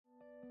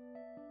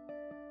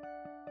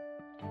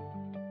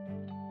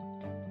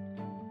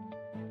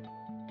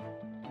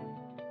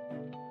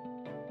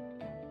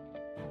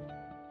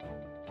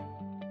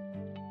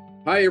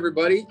Hi,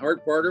 everybody.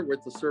 Art Barter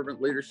with the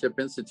Servant Leadership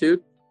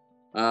Institute.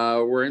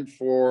 We're in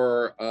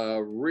for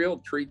a real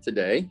treat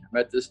today.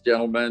 Met this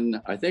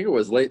gentleman, I think it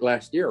was late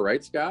last year,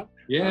 right, Scott?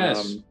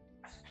 Yes.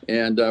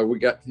 And we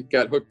got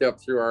hooked up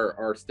through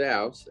our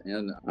staffs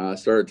and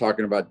started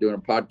talking about doing a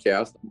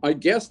podcast. My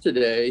guest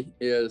today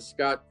is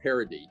Scott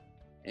Paradis,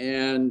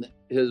 and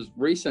his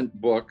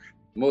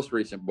most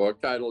recent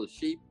book, titled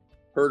Sheep,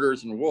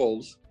 Herders, and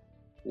Wolves: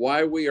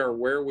 Why We Are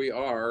Where We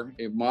Are,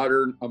 a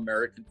Modern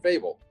American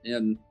Fable.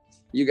 And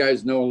you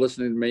guys know,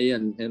 listening to me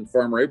and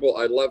Farmer Able,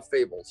 I love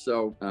fables.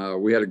 So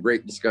we had a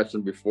great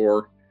discussion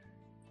before.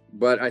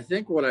 But I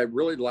think what I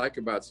really like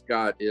about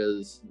Scott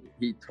is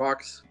he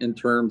talks in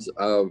terms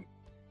of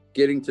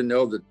getting to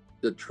know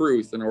the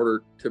truth in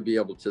order to be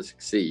able to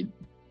succeed,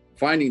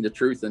 finding the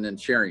truth and then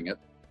sharing it.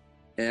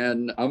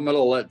 And I'm going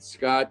to let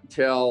Scott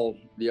tell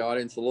the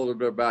audience a little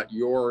bit about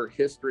your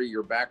history,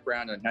 your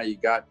background, and how you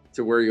got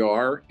to where you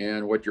are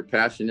and what your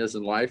passion is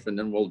in life. And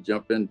then we'll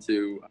jump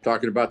into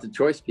talking about the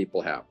choice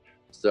people have.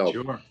 So,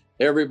 Sure.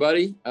 Hey,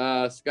 everybody,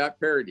 Scott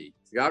Paradis.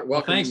 Scott,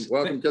 welcome, thanks.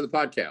 Welcome to the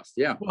podcast.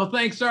 Yeah. Well,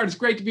 thanks, Art. It's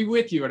great to be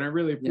with you, and I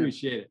really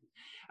appreciate it.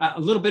 A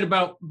little bit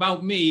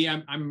about me.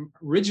 I'm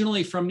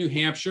originally from New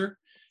Hampshire.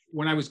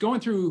 When I was going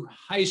through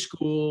high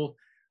school,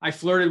 I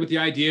flirted with the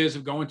ideas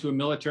of going to a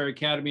military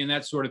academy and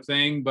that sort of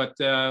thing, but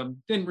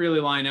didn't really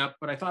line up.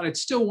 But I thought I'd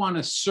still want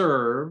to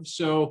serve.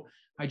 So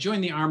I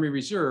joined the Army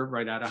Reserve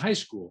right out of high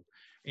school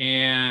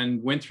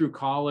and went through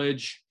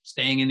college,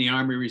 staying in the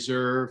Army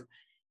Reserve,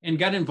 and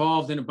got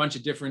involved in a bunch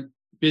of different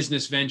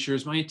business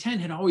ventures. My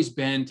intent had always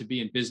been to be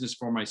in business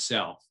for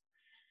myself.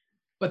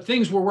 But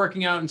things were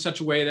working out in such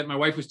a way that my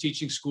wife was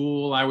teaching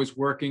school, I was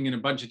working in a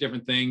bunch of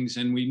different things,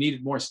 and we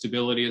needed more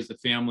stability as the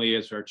family,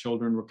 as our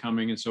children were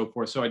coming and so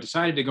forth. So I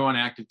decided to go on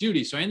active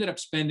duty. So I ended up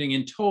spending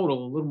in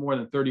total a little more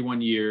than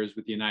 31 years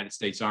with the United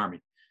States Army.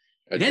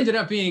 It ended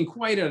up being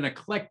quite an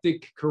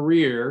eclectic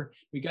career.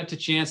 We got the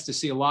chance to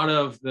see a lot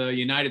of the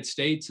United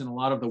States and a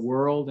lot of the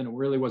world, and it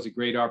really was a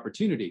great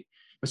opportunity.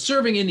 But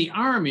serving in the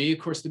Army, of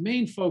course, the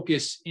main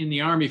focus in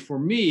the Army for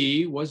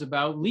me was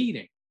about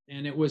leading.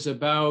 And it was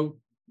about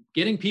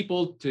getting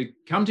people to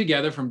come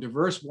together from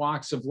diverse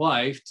walks of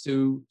life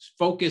to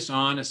focus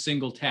on a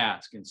single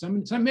task.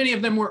 And many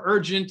of them were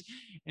urgent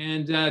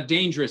and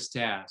dangerous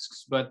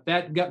tasks, but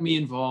that got me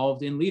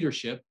involved in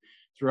leadership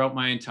throughout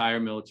my entire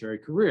military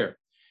career.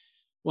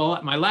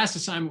 Well, my last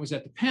assignment was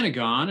at the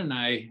Pentagon, and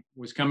I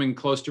was coming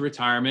close to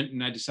retirement,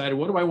 and I decided,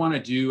 what do I want to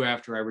do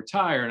after I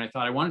retire? And I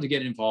thought I wanted to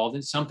get involved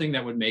in something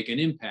that would make an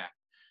impact.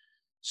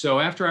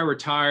 So after I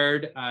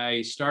retired,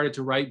 I started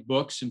to write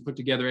books and put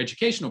together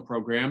educational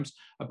programs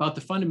about the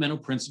fundamental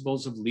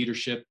principles of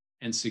leadership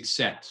and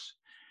success.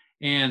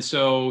 And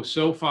so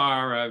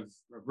far, I've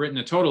written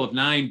a total of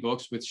 9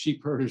 books, with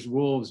Sheep, Herders,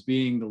 Wolves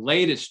being the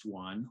latest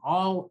one,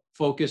 all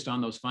focused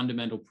on those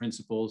fundamental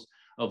principles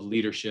of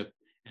leadership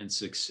and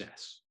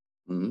success,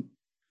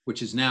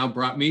 which has now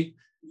brought me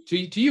to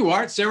you,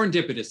 Art,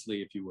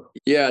 serendipitously, if you will.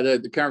 Yeah,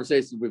 the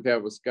conversations we've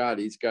had with Scott,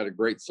 he's got a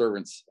great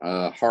servant's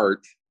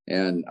heart.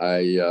 And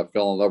I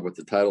fell in love with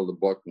the title of the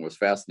book and was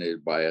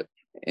fascinated by it.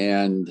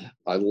 And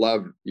I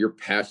love your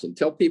passion.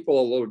 Tell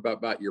people a little bit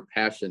about your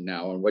passion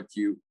now and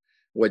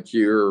what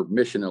your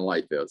mission in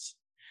life is.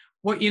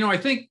 Well, I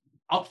think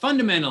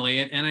fundamentally,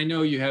 and I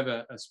know you have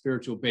a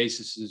spiritual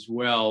basis as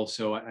well,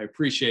 so I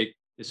appreciate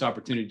this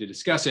opportunity to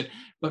discuss it.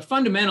 But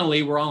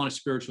fundamentally, we're all on a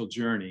spiritual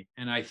journey.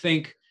 And I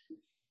think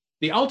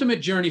the ultimate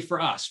journey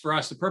for us,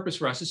 the purpose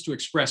for us is to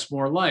express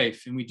more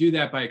life. And we do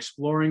that by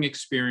exploring,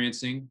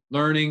 experiencing,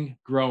 learning,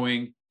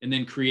 growing, and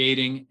then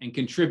creating and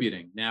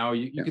contributing. Now,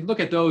 you can look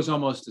at those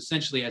almost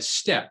essentially as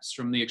steps,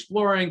 from the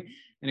exploring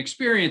and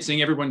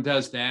experiencing. Everyone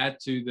does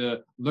that, to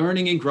the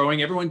learning and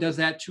growing. Everyone does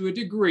that to a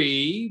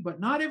degree, but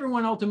not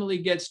everyone ultimately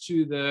gets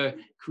to the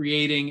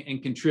creating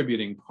and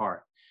contributing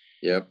part.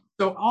 Yep.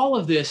 So all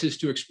of this is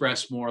to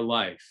express more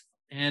life.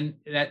 And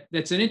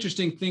that's an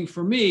interesting thing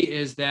for me,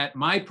 is that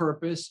my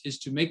purpose is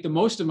to make the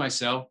most of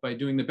myself by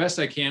doing the best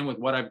I can with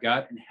what I've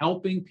got and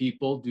helping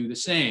people do the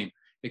same,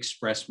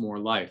 express more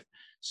life.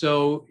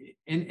 So,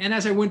 and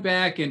as I went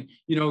back and,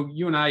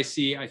 you and I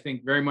see, I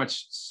think, very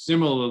much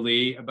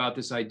similarly about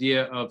this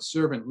idea of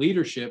servant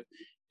leadership,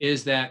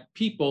 is that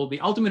people, the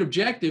ultimate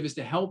objective is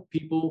to help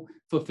people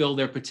fulfill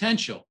their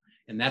potential.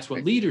 And that's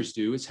what leaders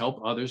do, is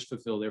help others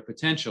fulfill their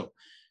potential.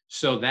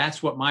 So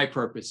that's what my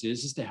purpose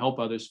is to help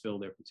others fill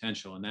their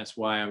potential. And that's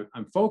why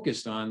I'm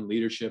focused on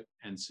leadership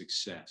and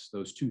success,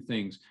 those two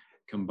things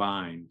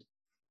combined.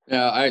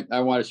 Yeah, I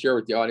want to share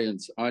with the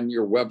audience, on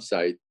your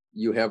website,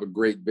 you have a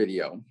great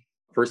video.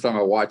 First time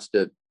I watched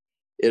it,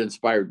 it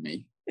inspired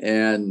me.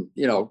 And,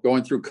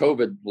 going through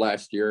COVID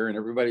last year and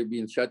everybody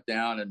being shut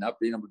down and not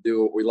being able to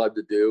do what we love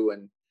to do,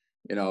 and,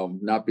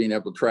 not being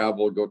able to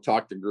travel, go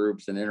talk to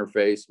groups and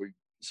interface.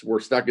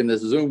 We're stuck in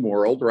this Zoom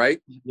world, right?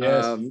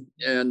 Yes.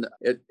 And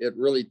it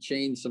really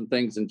changed some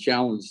things and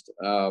challenged,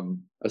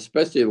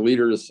 especially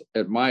leaders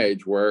at my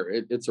age, where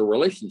it's a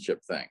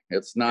relationship thing.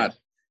 It's not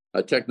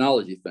a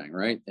technology thing,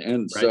 right?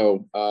 And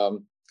so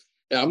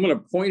I'm going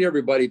to point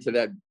everybody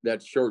to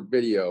that short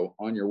video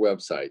on your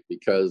website,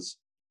 because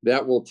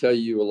that will tell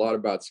you a lot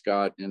about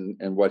Scott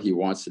and what he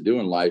wants to do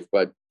in life.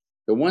 But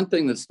the one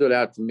thing that stood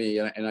out to me,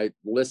 and I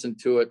listened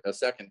to it a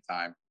second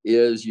time,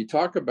 is you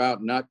talk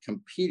about not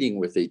competing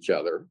with each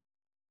other,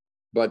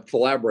 but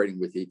collaborating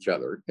with each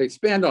other.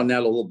 Expand on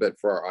that a little bit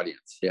for our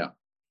audience. Yeah.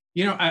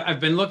 I've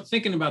been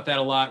thinking about that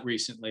a lot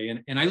recently.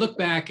 And I look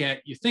back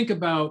at, you think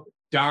about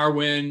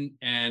Darwin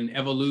and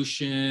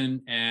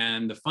evolution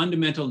and the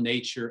fundamental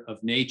nature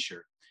of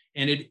nature.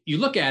 And you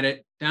look at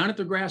it down at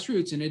the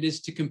grassroots, and it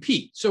is to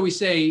compete. So we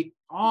say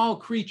all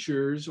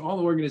creatures, all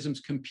organisms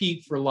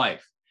compete for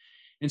life.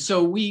 And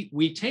so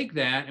we take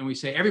that and we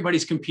say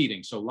everybody's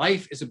competing. So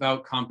life is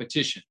about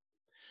competition.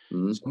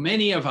 Mm-hmm. So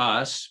many of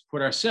us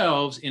put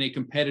ourselves in a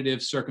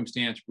competitive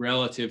circumstance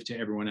relative to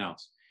everyone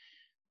else.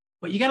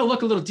 But you got to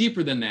look a little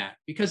deeper than that,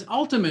 because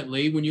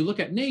ultimately, when you look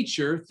at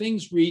nature,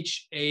 things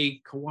reach a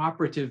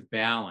cooperative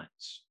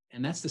balance.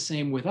 And that's the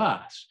same with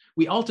us.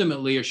 We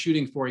ultimately are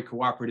shooting for a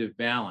cooperative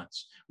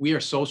balance. We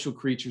are social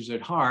creatures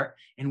at heart,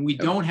 and we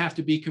don't have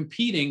to be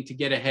competing to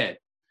get ahead.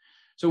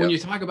 So when you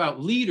talk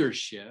about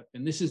leadership,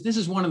 and this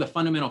is one of the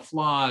fundamental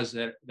flaws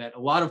that a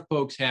lot of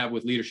folks have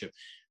with leadership.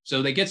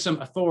 So they get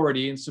some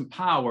authority and some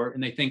power,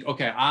 and they think,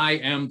 okay, I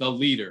am the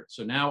leader,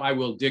 so now I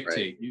will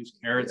dictate, use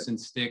carrots and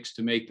sticks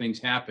to make things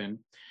happen.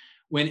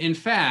 When in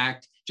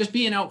fact, just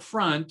being out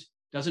front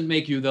doesn't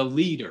make you the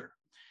leader.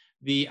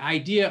 The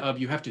idea of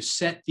you have to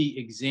set the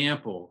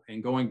example,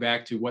 and going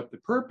back to what the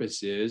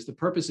purpose is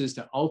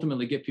to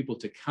ultimately get people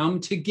to come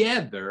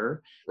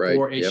together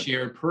for a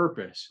shared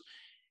purpose.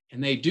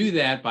 And they do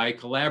that by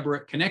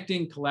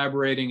connecting,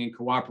 collaborating, and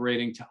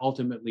cooperating to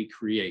ultimately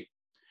create.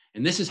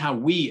 And this is how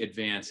we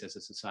advance as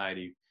a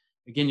society.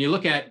 Again, you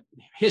look at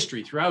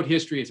history, throughout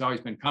history, it's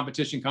always been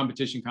competition,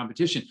 competition,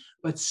 competition.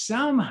 But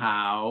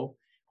somehow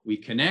we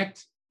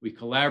connect, we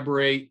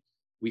collaborate,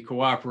 we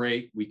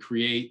cooperate, we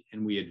create,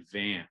 and we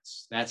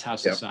advance. That's how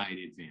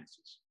society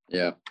advances.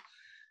 Yeah.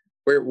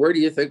 Where do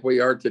you think we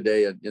are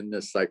today in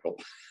this cycle?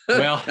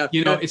 Well,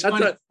 it's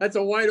funny. That's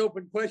a wide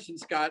open question,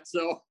 Scott.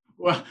 So.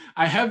 Well,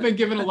 I have been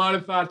giving a lot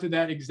of thought to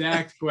that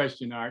exact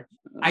question, Art.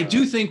 I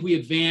do think we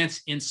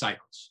advance in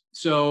cycles.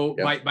 So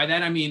by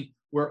that, I mean,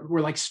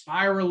 we're like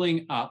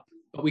spiraling up,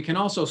 but we can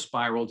also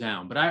spiral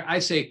down. But I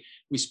say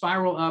we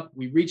spiral up,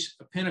 we reach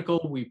a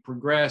pinnacle, we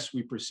progress,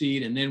 we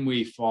proceed, and then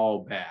we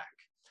fall back.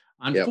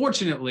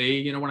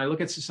 Unfortunately, when I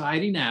look at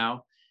society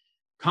now,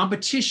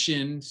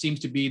 competition seems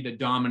to be the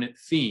dominant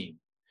theme.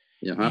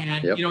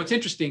 And, it's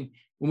interesting.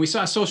 When we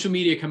saw social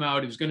media come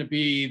out, it was going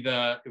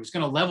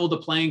to level the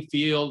playing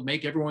field,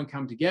 make everyone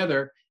come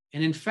together.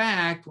 And in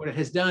fact, what it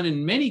has done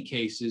in many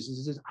cases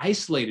is it's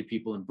isolated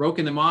people and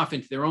broken them off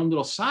into their own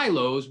little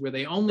silos where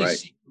they only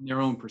see from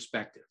their own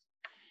perspective.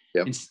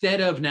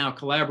 Instead of now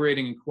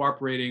collaborating and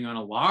cooperating on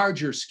a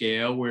larger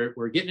scale,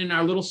 we're getting in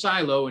our little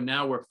silo, and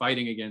now we're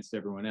fighting against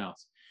everyone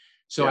else.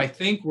 So I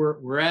think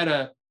we're at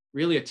a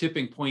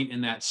tipping point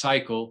in that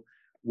cycle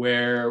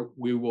where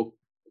we will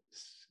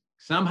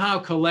somehow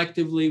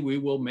collectively, we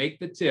will make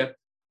the tip,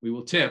 we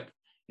will tip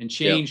and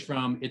change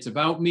from it's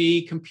about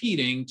me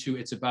competing to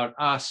it's about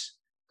us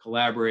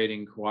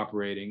collaborating,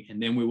 cooperating,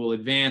 and then we will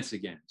advance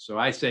again. So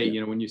I say,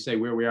 when you say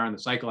where we are in the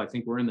cycle, I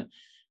think we're in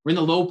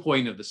the low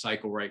point of the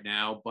cycle right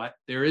now, but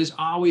there is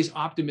always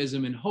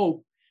optimism and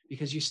hope,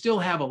 because you still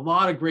have a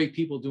lot of great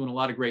people doing a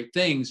lot of great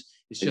things.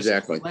 It's just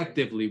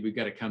collectively, we've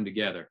got to come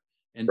together.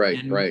 And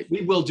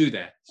we will do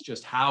that. It's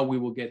just how we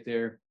will get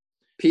there.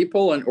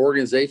 People and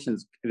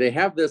organizations, they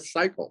have this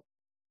cycle.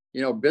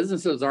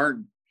 Businesses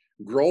aren't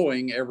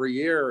growing every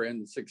year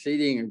and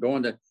succeeding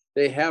and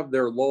they have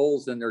their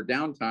lulls and their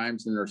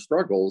downtimes and their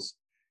struggles.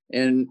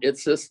 And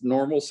it's this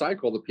normal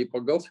cycle that people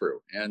go through.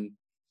 And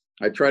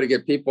I try to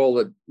get people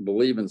that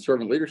believe in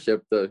servant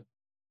leadership,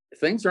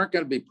 things aren't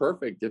going to be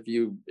perfect if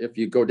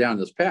you go down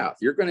this path.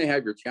 You're going to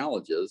have your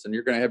challenges and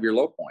you're going to have your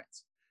low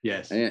points.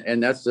 Yes.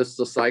 And that's just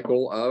the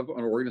cycle of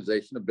an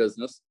organization, a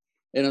business,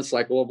 and a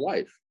cycle of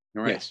life.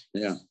 All right. Yes.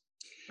 Yeah.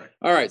 Right.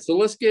 All right. So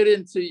let's get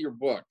into your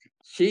book,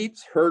 Sheep,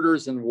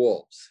 Herders, and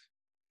Wolves.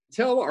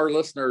 Tell our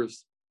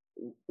listeners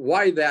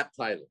why that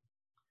title.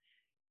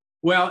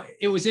 Well,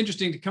 it was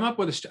interesting to come up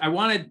with I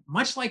wanted,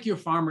 much like your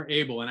Farmer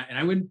Abel, and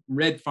I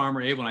read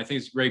Farmer Abel, and I think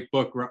it's a great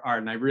book, Art,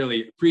 and I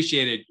really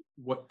appreciated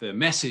what the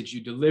message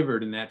you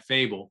delivered in that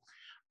fable.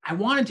 I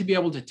wanted to be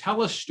able to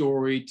tell a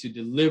story to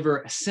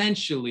deliver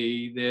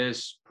essentially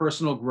this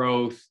personal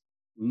growth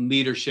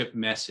leadership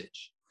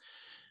message.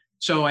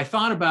 So I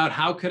thought about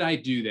how could I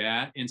do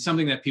that in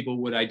something that people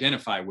would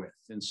identify with.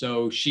 And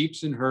so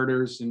sheeps and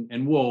herders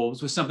and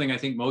wolves was something I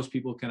think most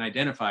people can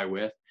identify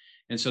with.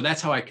 And so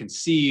that's how I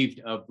conceived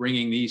of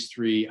bringing these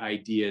three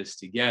ideas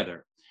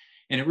together.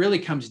 And it really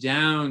comes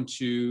down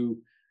to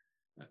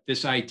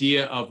this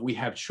idea of we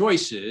have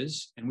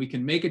choices, and we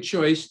can make a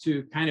choice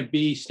to kind of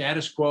be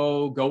status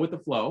quo, go with the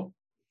flow,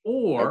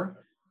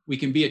 or we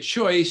can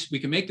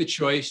make the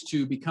choice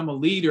to become a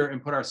leader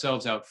and put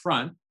ourselves out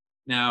front.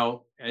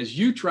 Now, as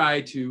you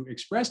try to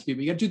express to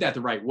people, you got to do that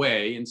the right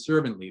way in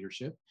servant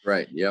leadership.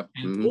 Right. Yep.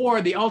 And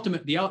or the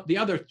ultimate, the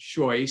other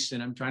choice,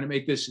 and I'm trying to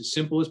make this as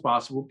simple as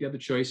possible. The other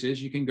choice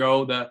is you can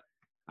go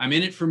I'm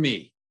in it for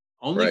me,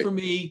 only for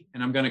me,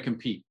 and I'm going to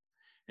compete.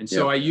 And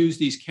so I use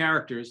these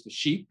characters, the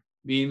sheep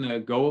being the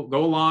go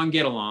along,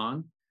 get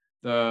along.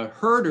 The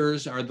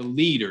herders are the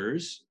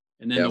leaders,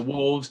 and then the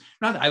wolves.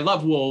 Not that I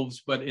love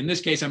wolves, but in this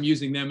case, I'm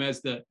using them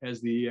as the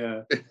as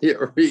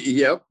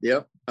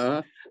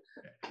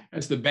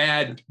the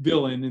bad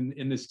villain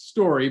in this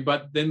story.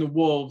 But then the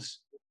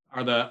wolves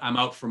are I'm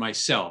out for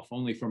myself,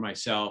 only for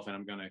myself, and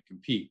I'm going to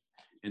compete.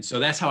 And so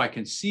that's how I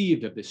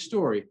conceived of this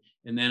story.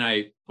 And then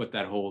I put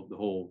the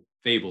whole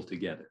fable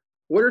together.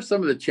 What are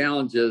some of the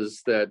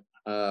challenges that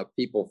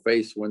people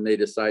face when they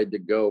decide to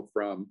go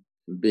from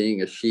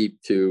being a sheep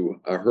to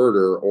a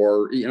herder,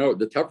 or,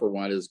 the tougher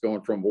one is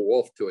going from a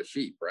wolf to a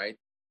sheep, right?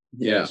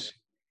 Yes.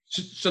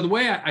 So the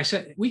way I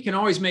said, we can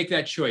always make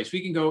that choice.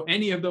 We can go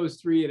any of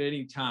those three at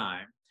any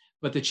time.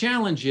 But the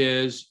challenge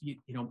is,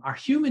 our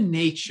human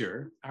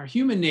nature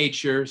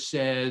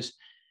says,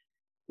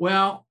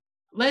 well,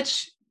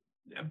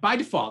 by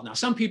default, now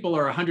some people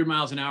are 100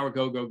 miles an hour,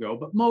 go,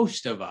 but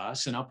most of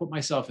us, and I'll put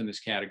myself in this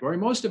category,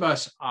 most of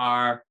us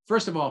are,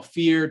 first of all,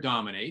 fear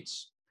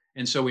dominates.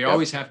 And so we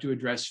always have to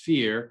address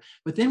fear.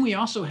 But then we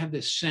also have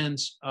this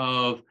sense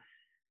of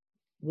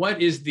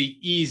what is the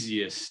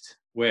easiest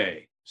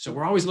way. So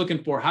we're always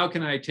looking for, how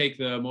can I take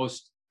the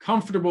most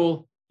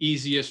comfortable,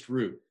 easiest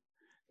route?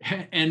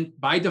 And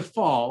by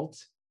default,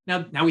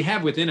 now we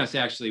have within us,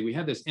 actually, we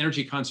have this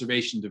energy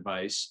conservation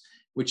device,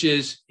 which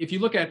is, if you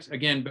look at,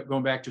 again,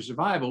 going back to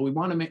survival, we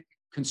want to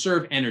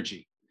conserve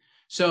energy.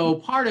 So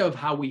part of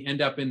how we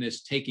end up in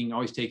this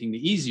always taking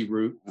the easy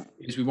route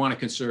is we want to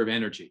conserve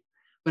energy.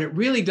 But it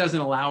really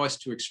doesn't allow us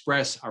to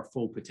express our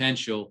full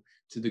potential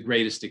to the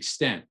greatest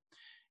extent.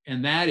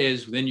 And that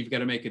is, then you've got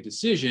to make a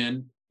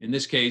decision, in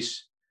this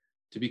case,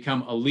 to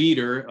become a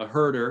leader, a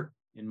herder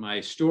in my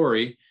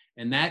story,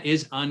 and that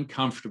is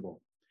uncomfortable.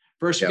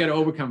 First, you've got to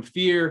overcome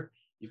fear.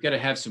 You've got to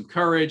have some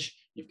courage.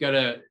 You've got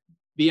to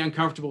be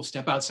uncomfortable,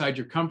 step outside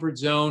your comfort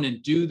zone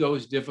and do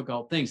those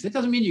difficult things. That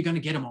doesn't mean you're going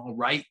to get them all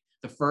right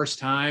the first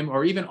time,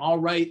 or even all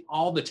right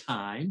all the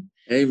time.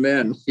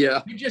 Amen.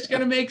 Yeah. You're just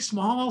going to make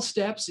small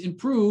steps,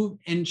 improve,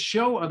 and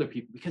show other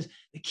people. Because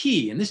the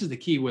key, and this is the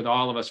key with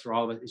all of us, for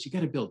all of us, is you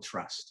got to build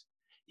trust.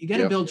 You got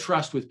to build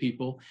trust with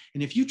people.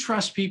 And if you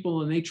trust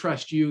people and they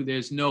trust you,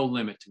 there's no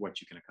limit to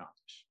what you can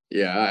accomplish.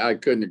 Yeah, I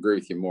couldn't agree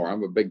with you more.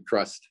 I'm a big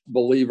trust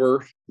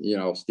believer.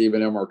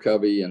 Stephen M. R.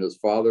 Covey and his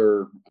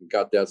father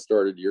got that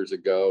started years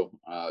ago.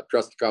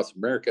 Trust Across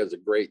America is a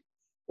great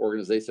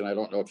organization. I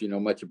don't know if you know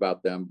much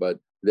about them, but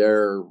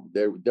they're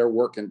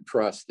working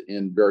trust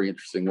in very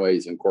interesting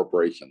ways in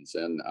corporations,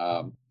 and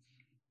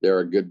they're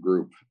a good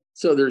group.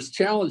 So there's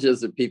challenges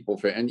that people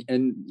face,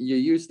 and you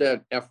use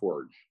that F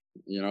word,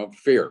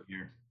 fear.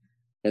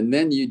 And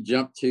then you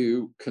jump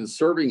to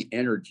conserving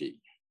energy.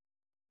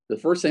 The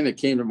first thing that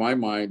came to my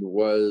mind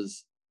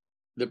was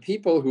the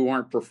people who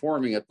aren't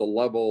performing at the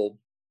level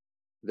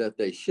that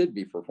they should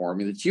be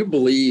performing, that you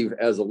believe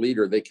as a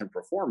leader they can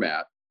perform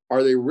at.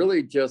 Are they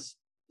really just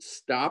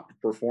stopped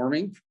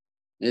performing?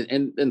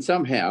 And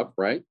some have,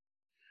 right?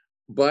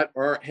 But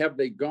have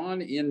they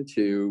gone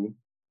into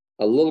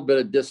a little bit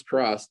of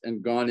distrust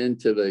and gone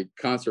into the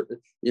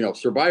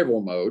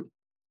survival mode?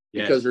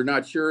 Because they're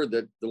not sure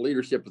that the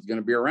leadership is going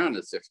to be around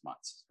in 6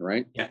 months,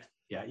 right? Yeah.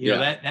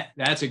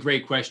 That's a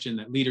great question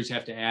that leaders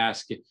have to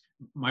ask.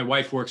 My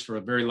wife works for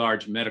a very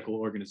large medical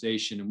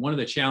organization, and one of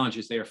the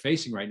challenges they are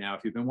facing right now,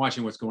 if you've been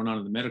watching what's going on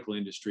in the medical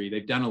industry,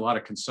 they've done a lot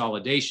of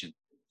consolidation,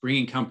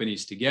 bringing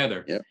companies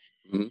together.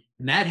 Mm-hmm.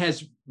 And that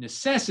has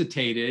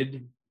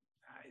necessitated,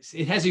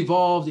 it has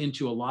evolved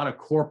into a lot of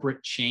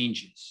corporate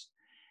changes.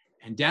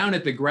 And down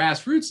at the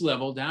grassroots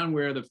level, down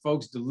where the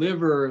folks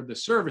deliver the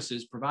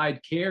services, provide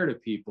care to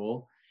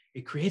people,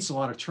 it creates a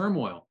lot of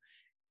turmoil.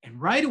 And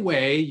right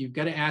away, you've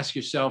got to ask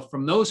yourself,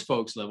 from those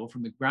folks level,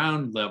 from the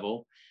ground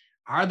level,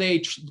 are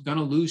they going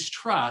to lose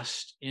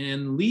trust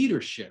in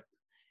leadership?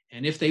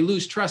 And if they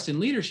lose trust in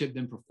leadership,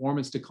 then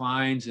performance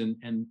declines,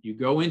 and you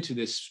go into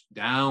this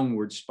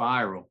downward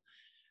spiral.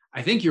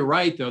 I think you're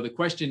right, though. The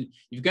question,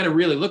 you've got to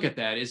really look at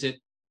that.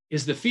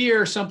 Is the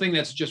fear something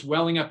that's just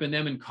welling up in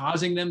them and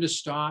causing them to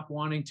stop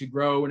wanting to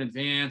grow and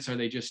advance? Are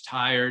they just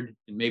tired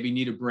and maybe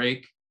need a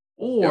break?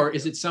 Or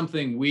is it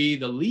something we,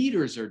 the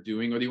leaders, are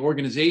doing, or the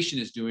organization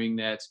is doing,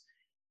 that's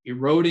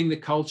eroding the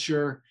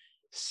culture,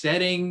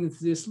 setting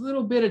this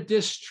little bit of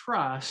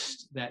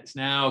distrust that's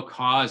now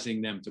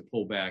causing them to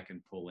pull back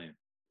and pull in?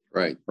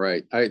 Right.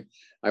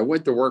 I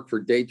went to work for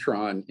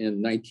Datron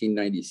in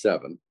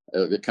 1997,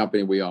 the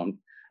company we own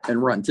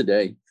and run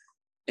today.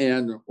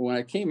 And when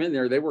I came in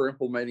there, they were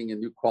implementing a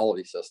new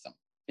quality system.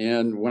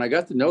 And when I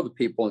got to know the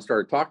people and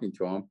started talking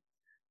to them,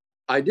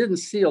 I didn't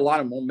see a lot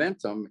of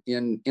momentum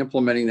in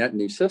implementing that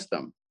new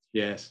system.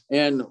 Yes.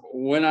 And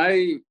when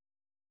I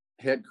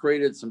had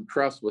created some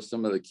trust with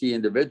some of the key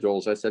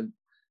individuals, I said,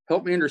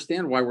 help me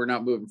understand why we're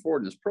not moving forward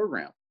in this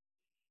program.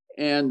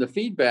 And the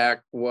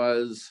feedback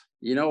was,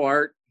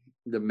 Art,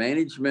 the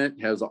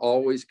management has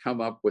always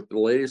come up with the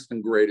latest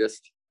and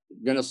greatest,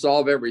 going to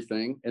solve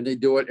everything. And they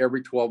do it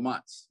every 12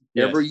 months.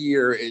 Yes. Every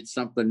year, it's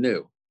something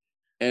new.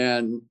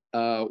 And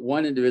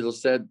one individual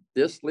said,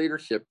 this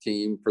leadership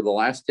team for the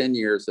last 10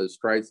 years has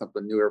tried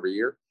something new every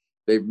year.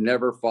 They've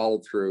never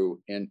followed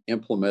through and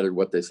implemented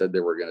what they said they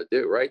were going to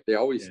do, right? They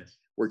always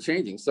were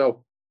changing.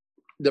 So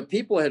the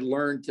people had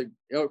learned to,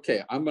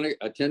 okay, I'm going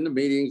to attend the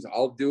meetings.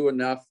 I'll do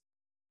enough.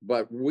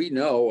 But we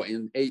know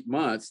in 8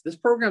 months, this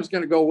program is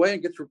going to go away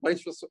and gets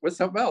replaced with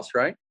something else,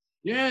 right?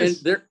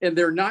 Yes. And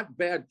they're not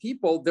bad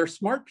people. They're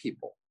smart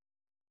people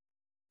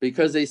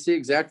because they see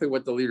exactly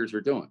what the leaders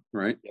are doing,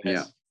 right? Yes.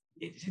 Yeah.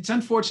 It's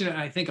unfortunate.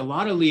 I think a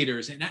lot of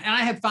leaders, and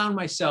I have found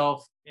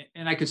myself,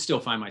 and I could still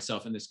find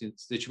myself in this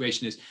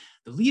situation, is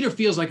the leader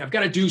feels like I've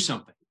got to do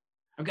something.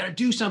 I've got to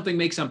do something,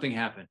 make something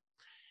happen.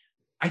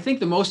 I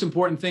think the most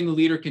important thing the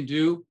leader can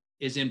do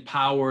is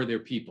empower their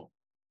people.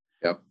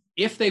 Yep.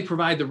 If they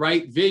provide the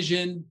right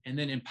vision and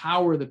then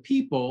empower the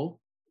people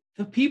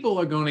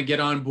are going to get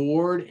on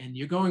board, and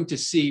you're going to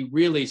see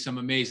really some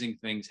amazing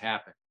things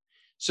happen.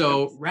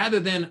 So rather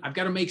than I've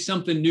got to make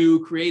something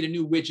new, create a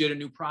new widget, a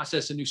new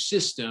process, a new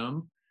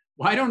system,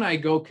 why don't I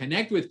go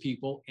connect with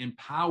people,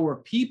 empower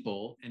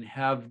people, and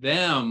have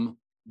them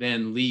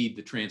then lead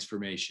the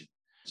transformation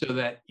so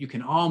that you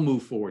can all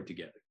move forward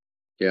together?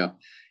 Yeah.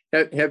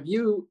 Have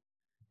you,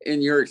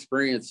 in your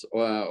experience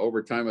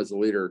over time as a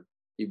leader,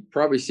 you've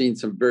probably seen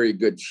some very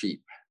good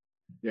sheep.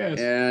 Yes.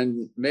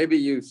 And maybe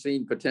you've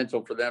seen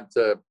potential for them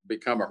to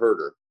become a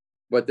herder,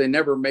 but they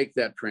never make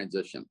that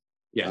transition.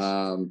 Yes.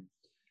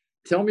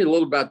 Tell me a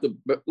little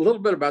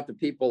bit about the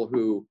people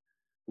who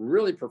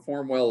really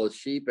perform well as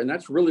sheep, and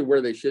that's really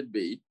where they should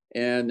be,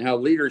 and how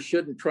leaders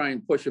shouldn't try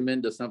and push them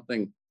into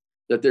something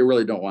that they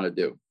really don't want to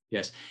do.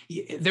 Yes.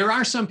 There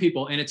are some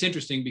people, and it's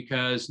interesting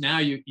because now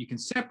you can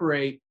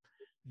separate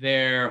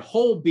their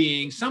whole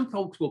being. Some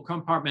folks will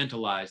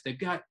compartmentalize. They've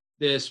got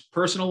this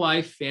personal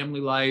life, family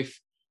life,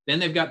 then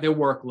they've got their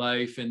work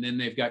life, and then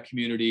they've got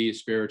community,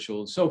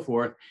 spiritual, and so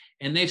forth.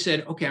 And they've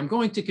said, okay, I'm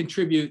going to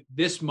contribute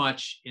this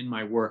much in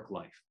my work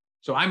life.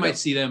 So I might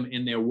see them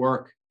in their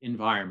work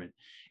environment.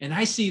 And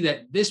I see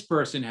that this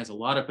person has a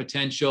lot of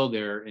potential.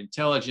 They're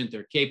intelligent,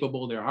 they're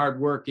capable, they're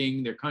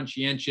hardworking, they're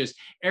conscientious,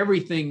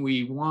 everything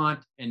we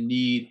want and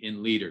need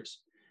in leaders.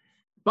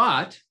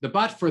 But the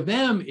but for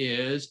them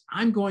is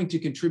I'm going to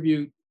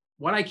contribute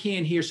what I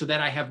can here so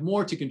that I have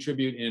more to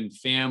contribute in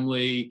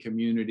family,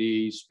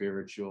 community,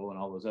 spiritual, and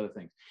all those other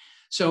things.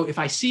 So if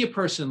I see a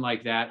person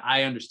like that,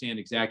 I understand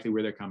exactly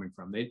where they're coming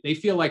from. They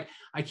feel like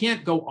I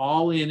can't go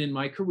all in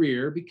my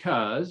career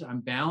because I'm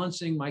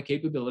balancing my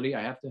capability.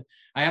 I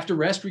have to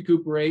rest,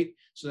 recuperate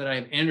so that I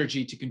have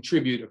energy to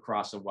contribute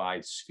across a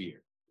wide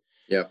sphere.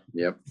 Yep.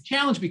 The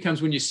challenge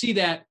becomes when you see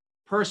that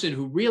person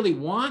who really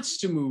wants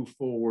to move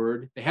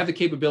forward, they have the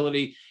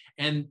capability,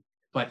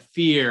 but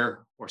fear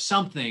or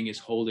something is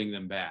holding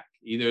them back.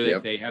 Either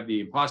they have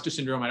the imposter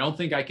syndrome. I don't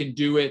think I can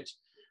do it.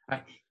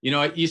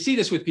 You see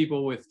this with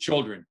people with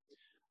children.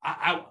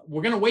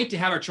 We're going to wait to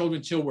have our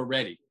children till we're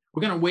ready.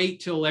 We're going to wait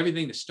till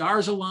everything, the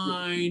stars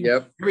align.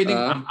 Yep. Everything.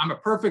 I'm in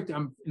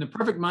the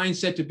perfect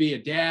mindset to be a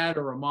dad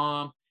or a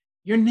mom.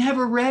 You're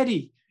never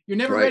ready. You're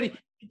never ready.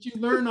 You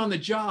learn on the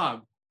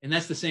job. And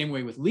that's the same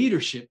way with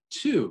leadership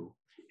too.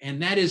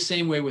 And that is the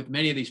same way with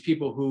many of these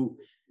people who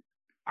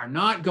are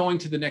not going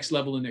to the next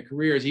level in their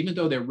careers, even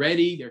though they're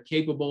ready, they're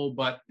capable,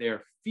 but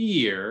their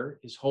fear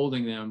is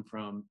holding them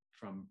from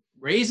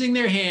raising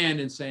their hand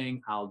and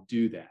saying, I'll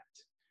do that.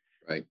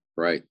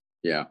 Right.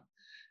 Yeah.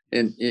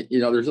 And,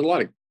 there's a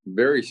lot of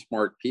very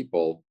smart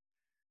people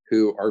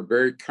who are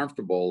very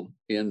comfortable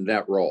in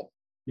that role.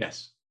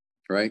 Yes.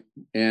 Right.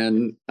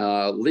 And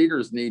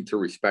leaders need to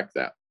respect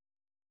that,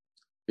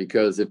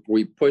 because if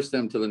we push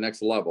them to the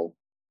next level,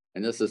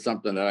 and this is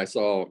something that I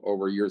saw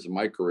over years of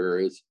my career,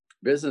 is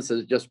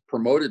businesses just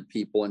promoted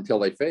people until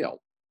they failed.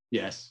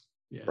 Yes.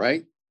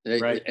 Right.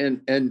 Right.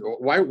 And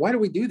why do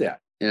we do that?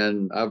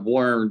 And I've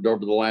learned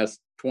over the last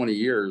 20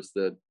 years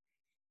that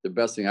the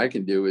best thing I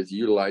can do is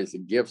utilize the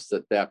gifts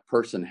that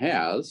person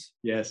has.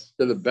 Yes.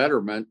 To the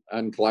betterment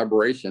and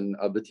collaboration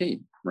of the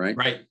team. Right.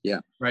 Right. Yeah.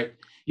 Right.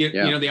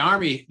 The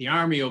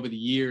Army over the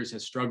years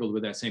has struggled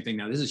with that same thing.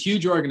 Now, this is a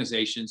huge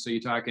organization. So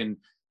you're talking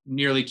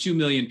nearly 2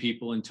 million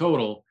people in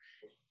total.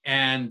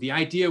 And the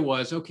idea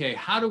was, okay,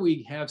 how do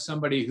we have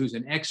somebody who's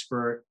an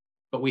expert,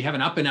 but we have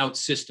an up and out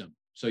system?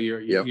 So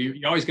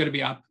you always got to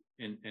be up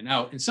and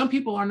out. And some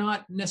people are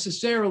not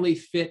necessarily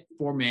fit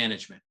for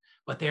management,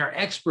 but they are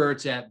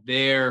experts at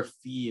their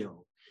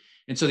field.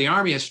 And so the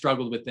Army has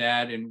struggled with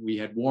that. And we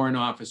had warrant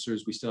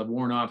officers. We still have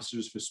warrant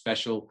officers for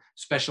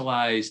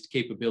specialized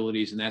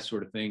capabilities and that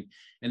sort of thing.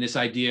 And this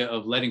idea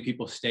of letting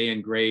people stay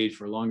in grade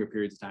for longer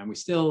periods of time. We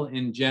still,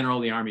 in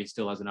general, the Army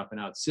still has an up and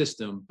out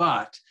system,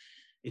 but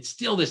it's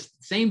still this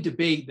same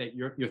debate that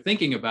you're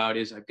thinking about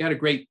is I've got a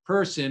great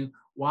person.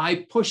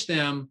 Why push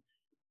them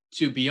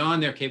to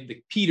beyond their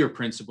the Peter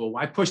principle?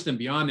 Why push them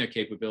beyond their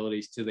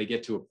capabilities till they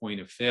get to a point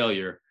of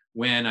failure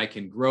when I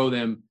can grow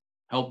them,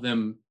 help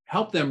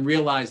help them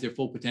realize their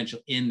full potential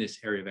in this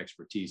area of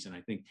expertise. And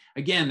I think,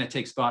 again, that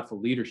takes thoughtful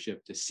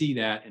leadership to see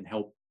that and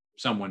help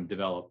someone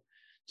develop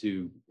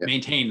to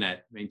maintain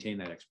that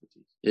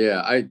expertise.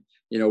 Yeah,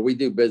 we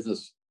do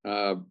business.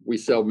 We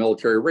sell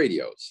military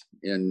radios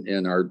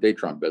in our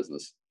Datron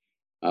business,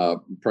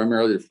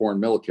 primarily to foreign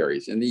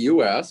militaries. In the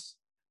U.S.,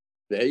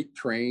 they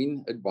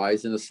train,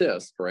 advise, and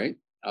assist, right?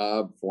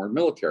 Foreign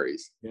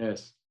militaries.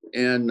 Yes.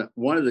 And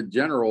one of the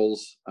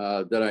generals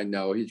that I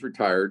know, he's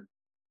retired.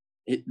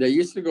 They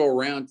used to go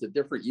around to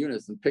different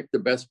units and pick the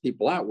best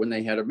people out when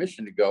they had a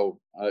mission to go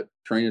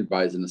train,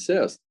 advise, and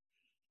assist.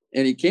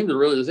 And he came to the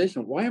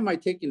realization, why am I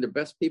taking the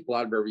best people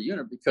out of every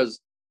unit? Because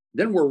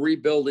then we're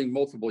rebuilding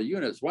multiple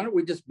units. Why don't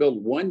we just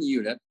build one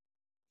unit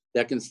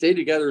that can stay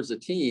together as a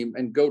team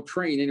and go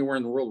train anywhere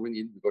in the world we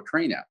need to go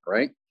train at,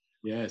 right?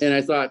 Yes. And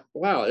I thought,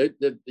 wow,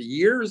 the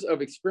years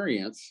of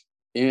experience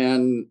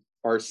and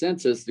our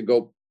senses to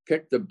go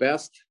pick the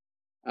best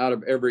out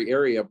of every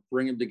area,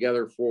 bring them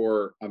together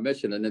for a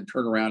mission, and then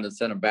turn around and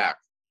send them back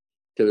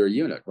to their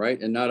unit, right?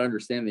 And not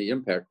understand the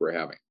impact we're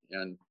having.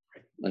 And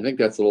I think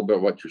that's a little bit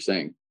what you're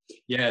saying.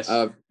 Yes.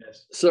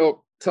 Yes.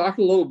 So talk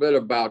a little bit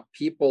about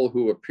people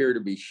who appear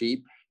to be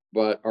sheep,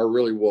 but are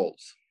really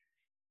wolves.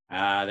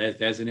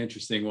 That's an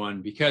interesting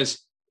one, because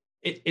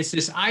it's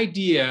this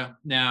idea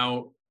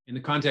now in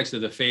the context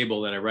of the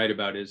fable that I write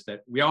about, is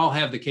that we all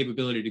have the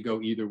capability to go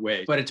either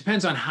way, but it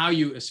depends on how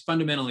you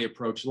fundamentally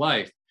approach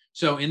life.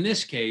 So in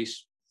this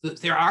case,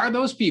 there are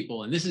those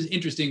people, and this is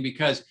interesting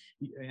because,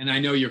 and I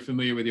know you're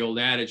familiar with the old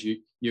adage,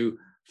 you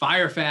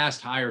fire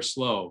fast, hire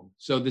slow.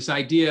 So this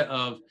idea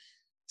of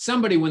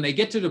somebody, when they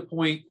get to the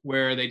point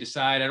where they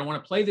decide, I don't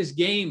want to play this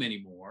game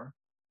anymore,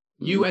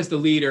 you as the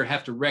leader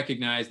have to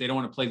recognize they don't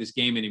want to play this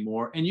game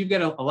anymore. And you've got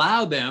to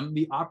allow them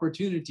the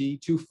opportunity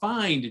to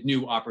find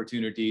new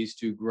opportunities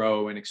to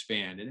grow and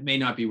expand. And it may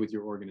not be with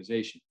your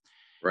organization.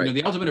 Right.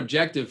 The ultimate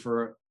objective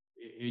for,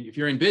 if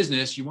you're in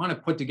business, you want to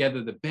put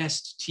together the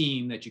best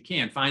team that you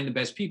can, find the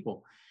best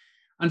people.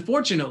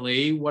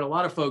 Unfortunately, what a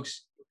lot of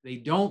folks, they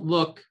don't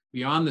look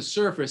beyond the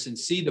surface and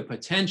see the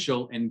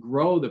potential and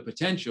grow the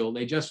potential.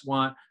 They just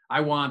want,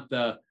 I want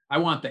the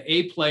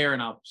A player,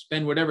 and I'll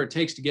spend whatever it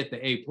takes to get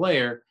the A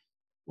player.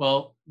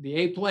 Well, the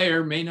A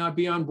player may not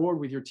be on board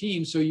with your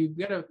team. So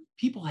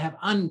people have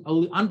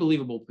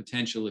unbelievable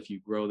potential if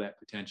you grow that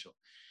potential.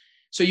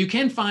 So you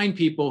can find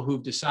people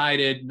who've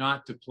decided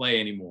not to play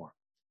anymore,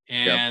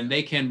 and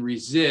they can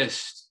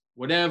resist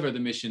whatever the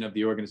mission of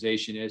the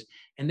organization is,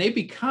 and they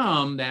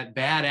become that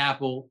bad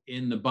apple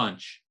in the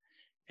bunch.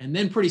 And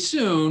then pretty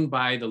soon,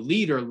 by the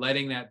leader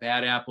letting that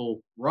bad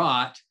apple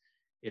rot,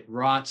 it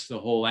rots the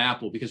whole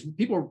apple, because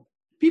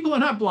people are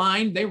not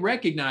blind. They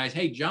recognize,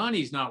 hey,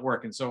 Johnny's not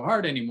working so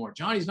hard anymore.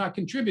 Johnny's not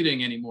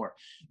contributing anymore.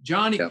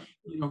 Johnny doesn't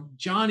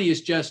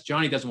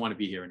want to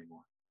be here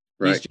anymore.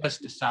 Right. He's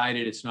just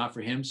decided it's not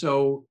for him.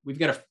 So we've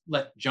got to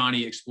let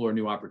Johnny explore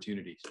new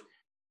opportunities.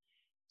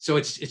 So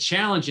it's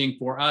challenging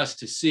for us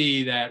to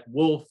see that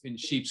wolf in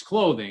sheep's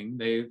clothing.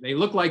 They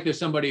look like they're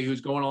somebody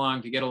who's going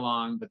along to get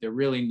along, but they're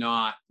really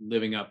not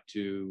living up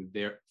to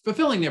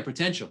fulfilling their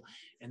potential.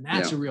 And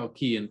that's a real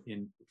key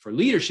for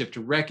leadership,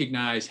 to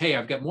recognize, hey,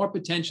 I've got more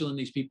potential in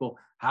these people.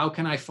 How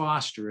can I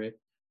foster it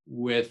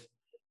with,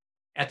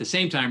 at the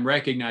same time,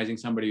 recognizing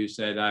somebody who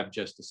said, I've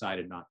just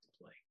decided not to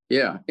play.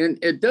 Yeah. And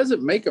it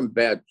doesn't make them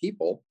bad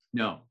people.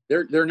 No,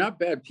 they're not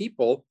bad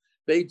people.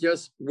 They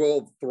just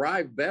will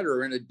thrive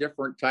better in a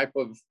different type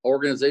of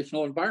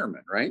organizational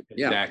environment, right?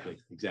 Exactly.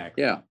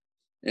 Yeah.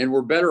 And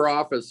we're better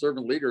off as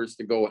servant leaders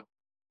to go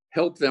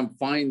help them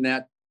find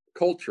that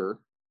culture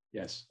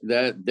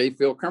that they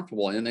feel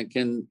comfortable in and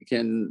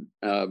can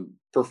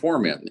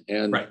perform in.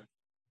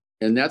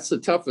 And that's the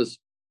toughest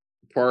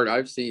part.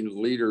 I've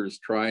seen leaders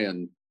try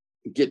and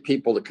get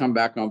people to come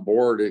back on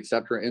board, et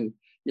cetera. And,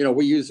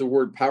 we use the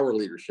word power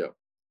leadership.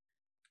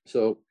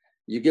 So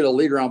you get a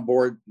leader on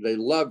board, they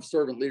love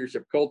servant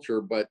leadership culture,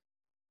 but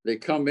they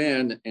come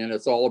in and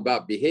it's all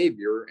about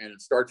behavior, and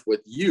it starts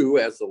with you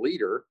as the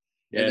leader.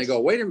 And they go,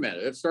 wait a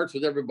minute, it starts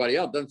with everybody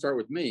else, doesn't start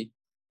with me.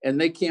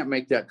 And they can't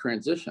make that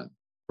transition.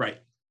 Right.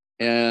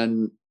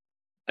 And,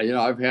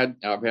 I've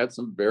had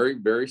some very,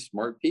 very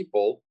smart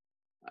people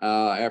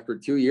after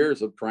 2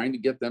 years of trying to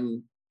get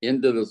them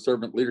into the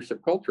servant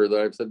leadership culture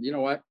that I've said, you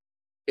know what,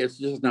 it's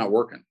just not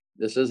working.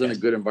 This isn't a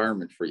good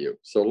environment for you.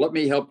 So let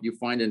me help you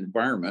find an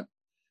environment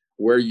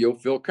where you'll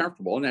feel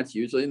comfortable. And that's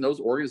usually in those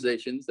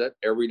organizations that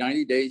every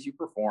 90 days you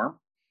perform,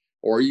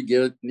 or you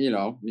get,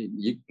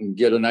 you can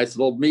get a nice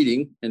little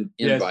meeting and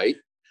invite,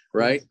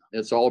 right?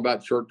 It's all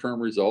about short-term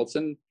results.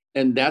 And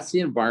that's the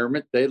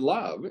environment they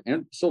love.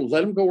 And so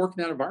let them go work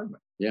in that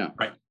environment. Yeah.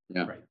 Right.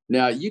 Yeah. Right.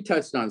 Now you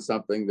touched on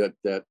something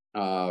that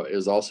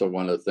is also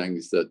one of the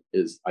things that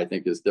I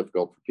think is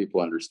difficult for people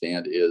to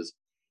understand, is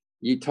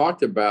you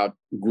talked about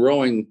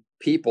growing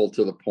people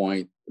to the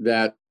point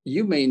that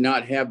you may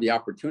not have the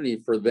opportunity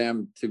for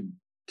them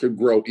to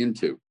grow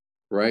into,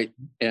 right?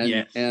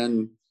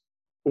 And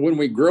when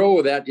we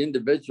grow that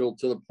individual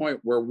to the point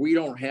where we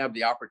don't have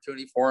the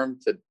opportunity for them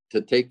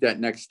to take that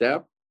next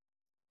step,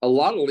 a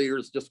lot of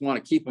leaders just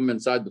want to keep them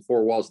inside the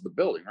four walls of the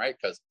building, right?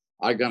 Because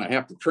I'm going to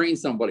have to train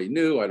somebody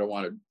new. I don't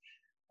want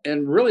to.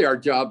 And really, our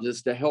job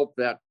is to help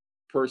that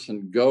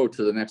person go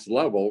to the next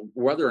level,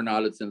 whether or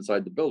not it's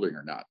inside the building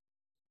or not.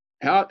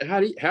 How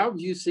have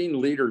you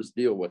seen leaders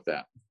deal with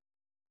that?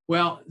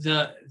 Well,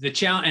 the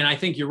challenge, and I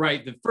think you're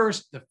right.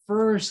 The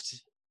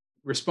first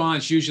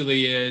response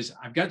usually is,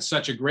 I've got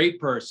such a great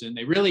person.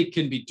 They really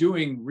can be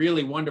doing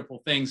really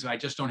wonderful things. I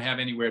just don't have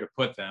anywhere to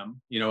put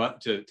them,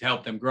 to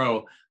help them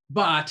grow.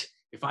 But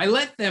if I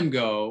let them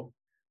go,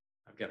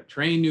 I've got to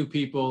train new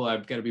people.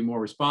 I've got to be more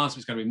responsive.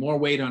 It's got to be more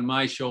weight on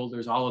my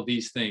shoulders, all of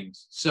these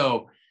things.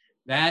 So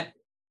that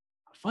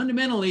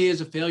fundamentally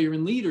is a failure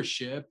in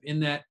leadership, in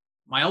that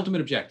my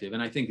ultimate objective,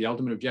 and I think the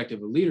ultimate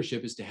objective of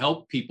leadership, is to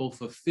help people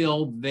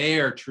fulfill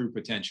their true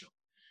potential.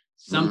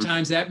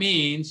 Sometimes that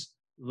means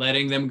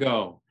letting them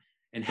go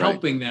and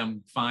helping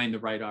them find the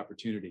right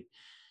opportunity.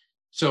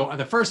 So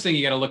the first thing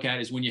you got to look at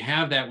is, when you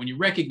have that, when you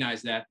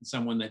recognize that in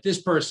someone, that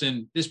this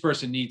person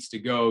needs to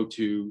go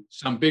to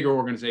some bigger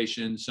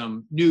organization,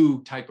 some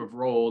new type of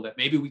role that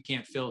maybe we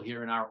can't fill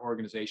here in our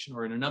organization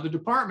or in another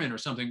department or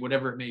something,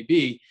 whatever it may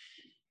be.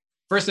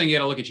 First thing, you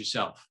got to look at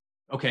yourself.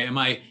 Okay, am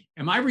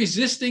I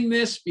resisting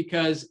this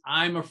because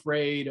I'm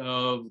afraid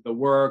of the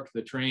work,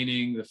 the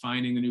training, the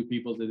finding the new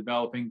people, the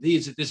developing?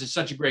 This is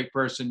such a great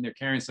person. They're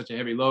carrying such a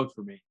heavy load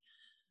for me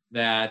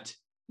that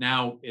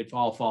now it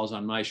all falls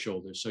on my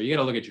shoulders. So you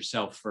got to look at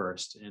yourself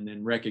first, and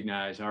then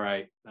recognize, all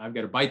right, I've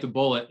got to bite the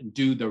bullet and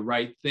do the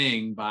right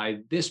thing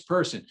by this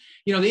person.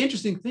 The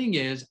interesting thing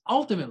is,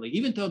 ultimately,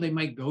 even though they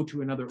might go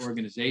to another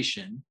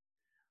organization,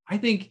 I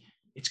think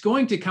it's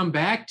going to come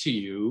back to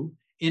you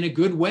in a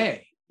good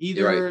way.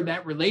 Either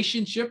that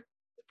relationship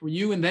for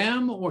you and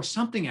them, or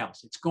something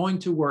else. It's going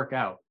to work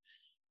out.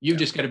 You've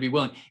just got to be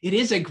willing. It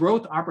is a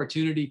growth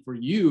opportunity for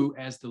you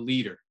as the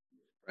leader.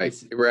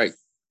 Right.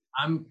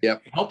 I'm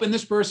helping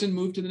this person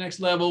move to the next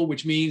level,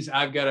 which means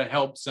I've got to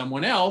help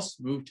someone else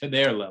move to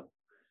their level.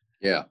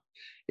 Yeah.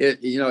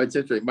 It's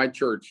interesting. My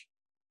church,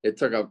 it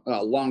took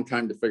a long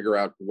time to figure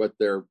out what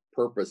their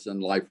purpose in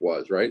life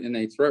was, right? And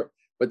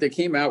but they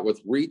came out with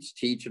reach,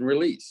 teach, and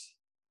release.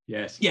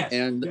 Yes.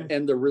 And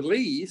the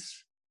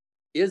release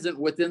isn't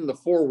within the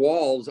four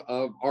walls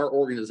of our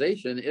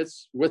organization.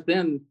 It's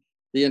within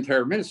the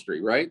entire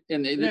ministry, right?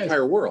 In the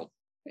entire world.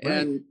 Right.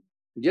 And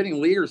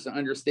getting leaders to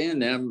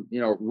understand them,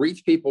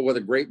 reach people with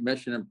a great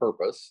mission and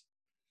purpose,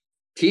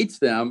 teach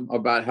them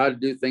about how to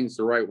do things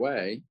the right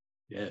way,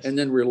 and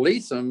then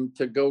release them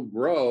to go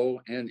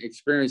grow and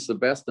experience the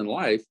best in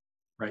life.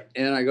 Right.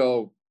 And I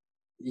go,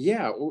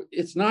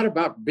 it's not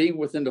about being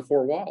within the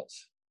four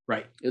walls.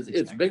 Right.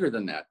 It's bigger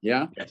than that.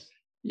 Yeah. Yes.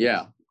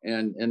 Yeah.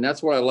 And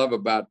that's what I love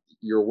about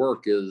your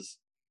work, is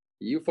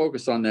you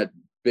focus on that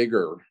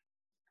bigger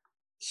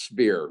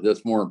sphere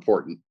that's more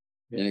important.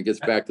 And it gets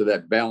back to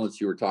that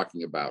balance you were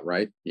talking about,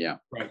 right? Yeah.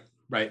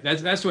 Right.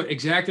 That's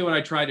exactly what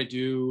I try to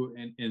do.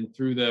 And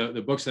through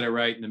the books that I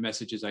write and the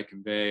messages I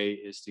convey,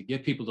 is to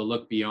get people to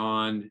look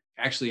beyond,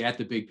 actually, at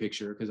the big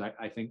picture. Because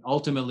I think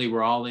ultimately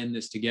we're all in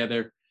this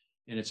together,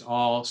 and it's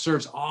all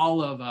serves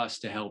all of us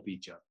to help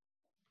each other.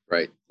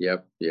 Right.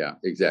 Yep. Yeah,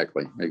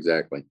 exactly.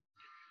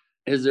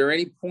 Is there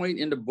any point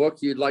in the book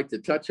you'd like to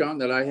touch on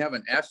that I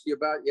haven't asked you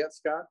about yet,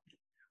 Scott?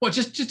 Well,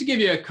 just to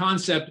give you a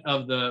concept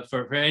of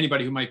for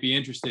anybody who might be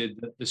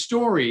interested, the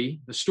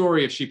story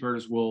of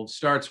Sheepherders Wolves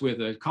starts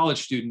with a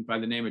college student by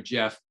the name of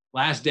Jeff.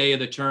 Last day of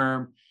the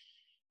term,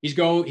 he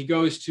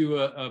goes to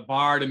a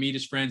bar to meet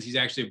his friends. He's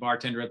actually a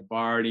bartender at the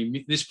bar,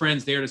 and his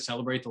friend's there to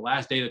celebrate the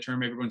last day of the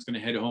term. Everyone's going to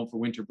head home for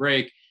winter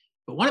break.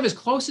 But one of his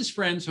closest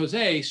friends,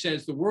 Jose,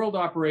 says the world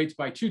operates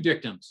by two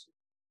dictums: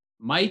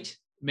 might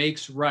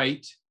makes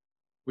right,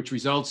 which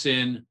results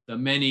in the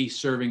many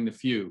serving the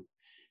few.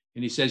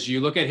 And he says,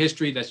 you look at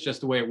history, that's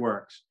just the way it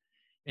works.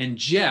 And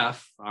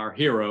Jeff, our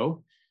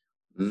hero,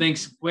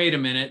 thinks, wait a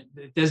minute,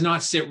 it does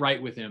not sit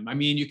right with him. I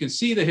mean, you can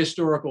see the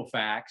historical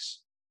facts,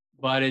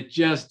 but it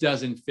just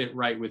doesn't fit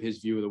right with his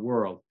view of the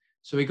world.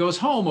 So he goes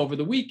home over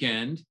the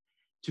weekend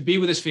to be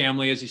with his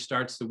family as he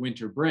starts the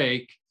winter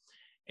break.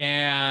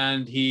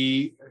 And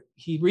he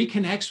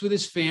reconnects with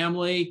his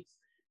family.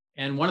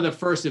 And one of the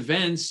first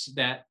events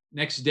that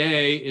next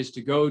day is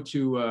to go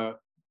to a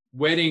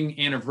wedding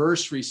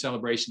anniversary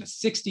celebration, a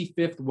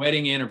 65th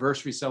wedding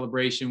anniversary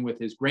celebration with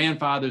his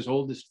grandfather's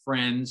oldest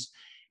friends.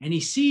 And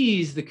he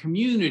sees the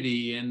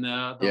community and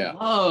the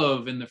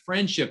love and the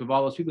friendship of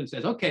all those people, and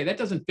says, okay, that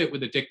doesn't fit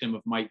with the dictum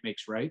of might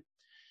makes right.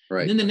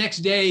 Right. And then the next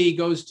day he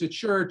goes to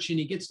church and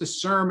he gets the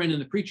sermon,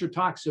 and the preacher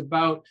talks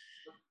about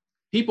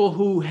people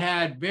who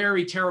had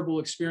very terrible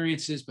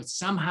experiences, but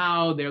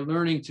somehow they're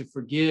learning to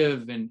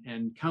forgive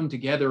and come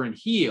together and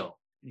heal.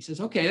 And he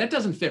says, okay, that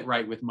doesn't fit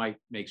right with might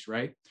makes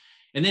right.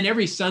 And then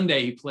every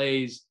Sunday he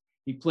plays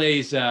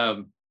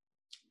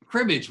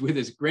cribbage with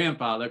his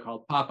grandfather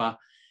called Papa.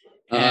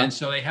 And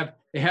so they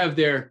have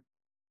their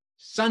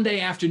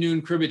Sunday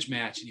afternoon cribbage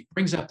match. And he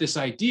brings up this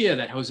idea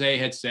that Jose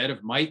had said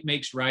of might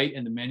makes right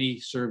and the many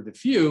serve the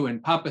few.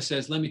 And Papa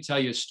says, let me tell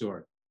you a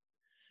story.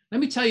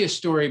 Let me tell you a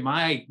story.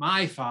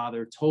 My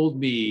father told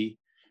me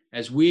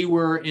as we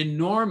were in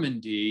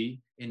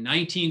Normandy in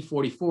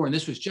 1944, and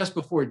this was just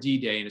before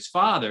D-Day, and his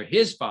father,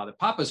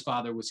 Papa's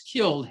father, was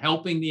killed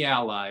helping the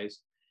Allies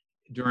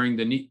during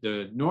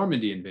the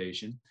Normandy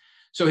invasion.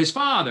 So his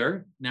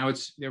father,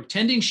 they're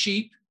tending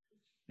sheep,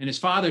 and his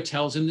father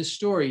tells him this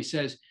story. He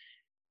says,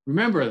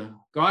 remember,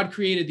 God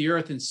created the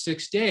earth in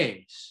 6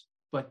 days,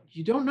 but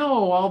you don't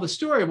know all the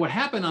story of what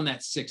happened on that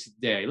 6th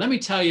day. Let me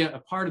tell you a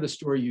part of the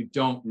story you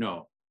don't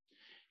know.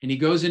 And he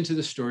goes into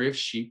the story of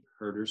sheep,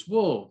 herders,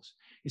 wolves.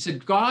 He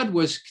said God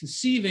was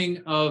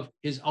conceiving of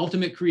his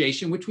ultimate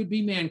creation, which would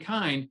be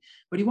mankind,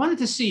 but he wanted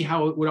to see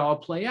how it would all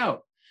play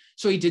out.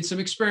 So he did some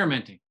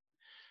experimenting.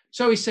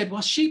 So he said,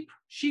 well, sheep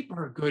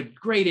are a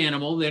great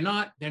animal. They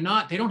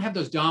don't have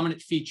those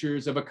dominant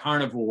features of a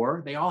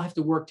carnivore. They all have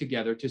to work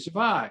together to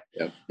survive.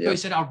 Yep. So he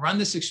said, I'll run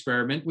this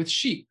experiment with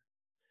sheep.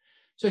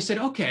 So he said,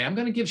 okay, I'm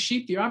going to give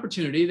sheep the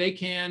opportunity. They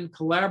can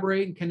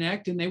collaborate and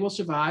connect and they will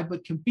survive,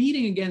 but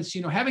competing against,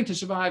 having to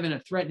survive in a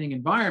threatening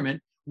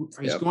environment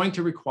is going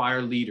to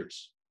require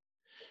leaders.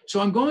 So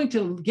I'm going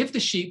to give the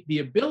sheep the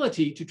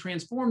ability to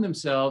transform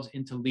themselves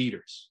into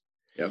leaders.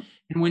 Yep.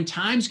 And when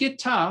times get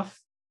tough,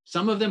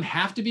 some of them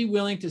have to be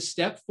willing to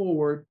step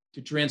forward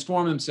to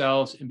transform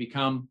themselves and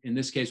become, in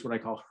this case, what I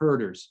call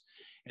herders.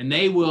 And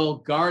they will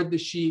guard the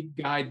sheep,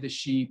 guide the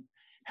sheep,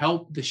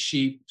 help the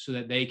sheep so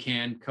that they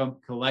can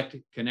collect,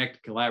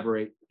 connect,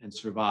 collaborate, and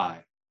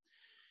survive.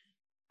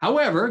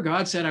 However,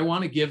 God said, I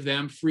want to give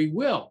them free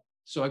will.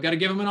 So I've got to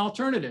give them an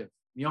alternative.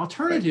 The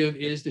alternative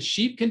is the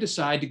sheep can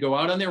decide to go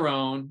out on their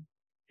own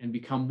and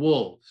become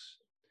wolves.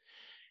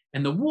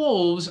 And the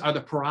wolves are the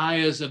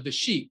pariahs of the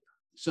sheep.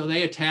 So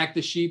they attack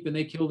the sheep and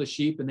they kill the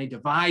sheep and they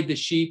divide the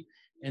sheep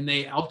and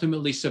they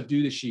ultimately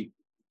subdue the sheep.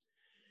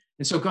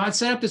 And so God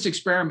set up this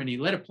experiment. He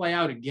let it play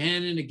out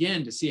again and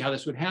again to see how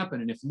this would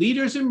happen. And if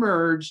leaders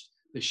emerged,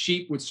 the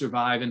sheep would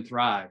survive and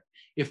thrive.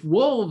 If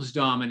wolves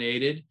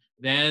dominated,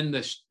 then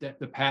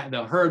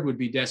the herd would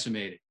be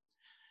decimated.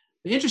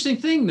 The interesting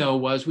thing, though,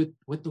 was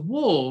with the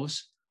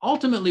wolves,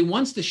 ultimately,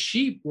 once the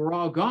sheep were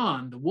all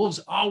gone, the wolves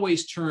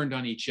always turned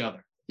on each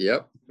other.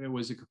 Yep. It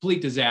was a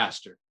complete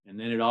disaster. And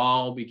then it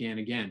all began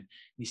again.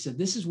 He said,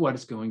 this is what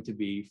it's going to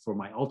be for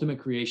my ultimate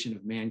creation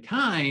of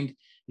mankind,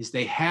 is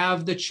they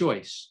have the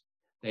choice.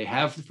 They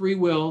have the free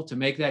will to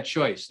make that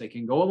choice. They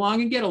can go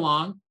along and get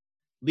along.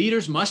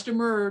 Leaders must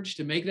emerge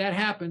to make that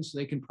happen so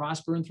they can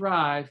prosper and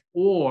thrive.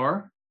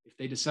 Or if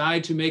they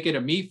decide to make it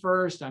a me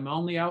first, I'm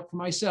only out for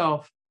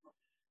myself,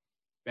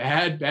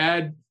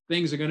 bad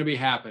things are going to be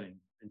happening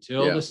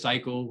until the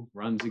cycle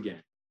runs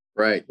again.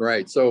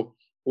 Right. So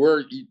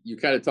you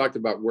kind of talked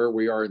about where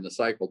we are in the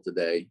cycle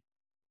today.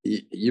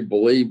 You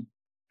believe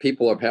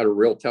people have had a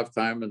real tough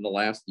time in the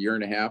last year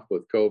and a half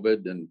with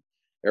COVID and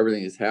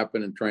everything that's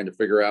happened and trying to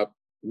figure out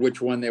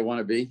which one they want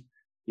to be?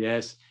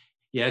 Yes,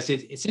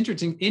 it's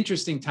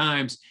interesting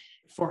times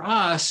for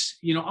us.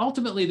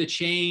 Ultimately the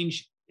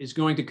change is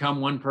going to come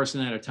one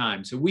person at a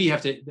time. So we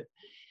have to,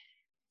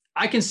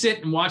 I can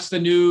sit and watch the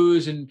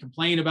news and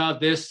complain about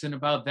this and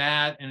about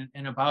that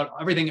and about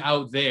everything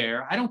out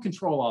there. I don't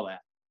control all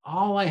that.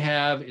 All I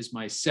have is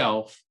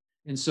myself.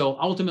 And so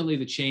ultimately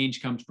the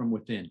change comes from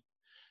within.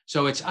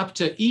 So it's up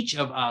to each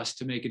of us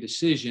to make a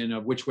decision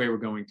of which way we're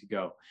going to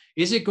go.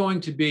 Is it going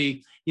to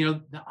be,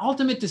 the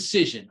ultimate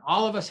decision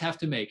all of us have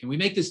to make? And we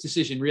make this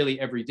decision really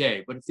every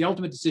day, but it's the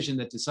ultimate decision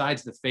that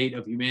decides the fate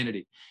of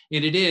humanity.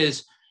 And it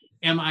is,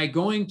 am I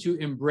going to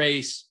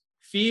embrace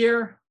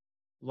fear,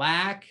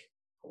 lack,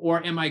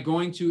 or am I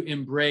going to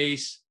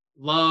embrace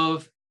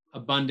love,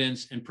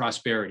 abundance, and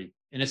prosperity?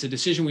 And it's a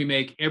decision we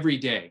make every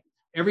day,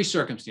 every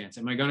circumstance.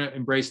 Am I going to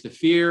embrace the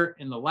fear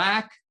and the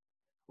lack,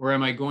 or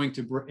am I going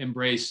to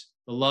embrace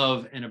the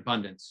love and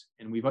abundance?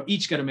 And we've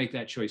each got to make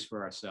that choice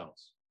for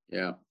ourselves.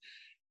 Yeah.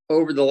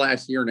 Over the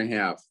last year and a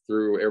half,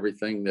 through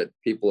everything that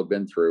people have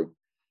been through,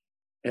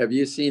 have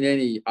you seen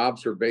any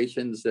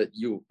observations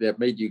that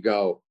made you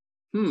go,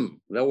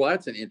 well,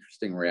 that's an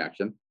interesting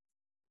reaction?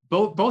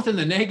 Both in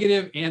the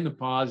negative and the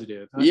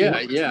positive.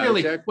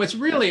 What's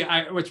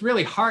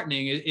really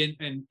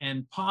heartening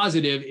and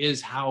positive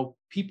is how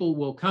people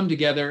will come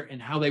together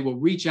and how they will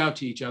reach out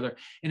to each other.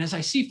 And as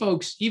I see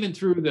folks, even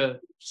through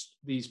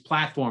these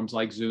platforms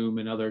like Zoom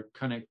and other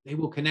they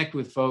will connect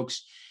with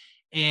folks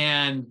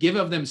and give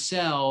of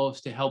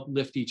themselves to help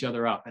lift each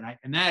other up.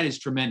 And that is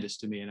tremendous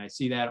to me. And I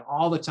see that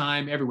all the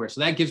time, everywhere.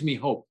 So that gives me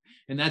hope.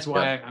 And that's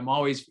why I'm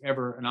always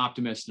ever an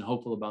optimist and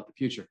hopeful about the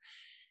future.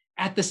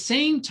 At the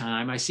same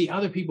time, I see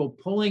other people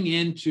pulling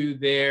into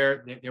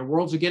their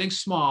worlds are getting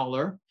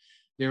smaller.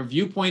 Their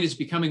viewpoint is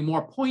becoming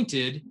more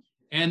pointed,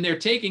 and they're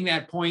taking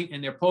that point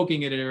and they're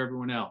poking it at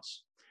everyone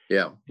else.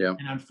 Yeah.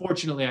 And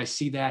unfortunately, I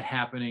see that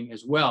happening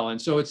as well.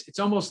 And so it's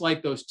almost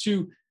like those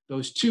two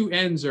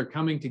ends are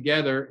coming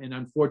together, and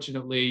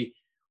unfortunately,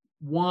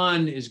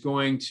 one is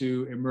going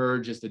to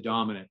emerge as the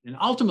dominant. And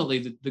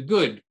ultimately, the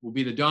good will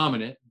be the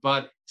dominant,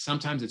 but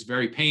sometimes it's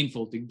very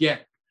painful to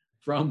get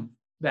from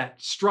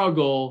that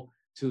struggle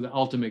to the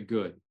ultimate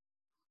good.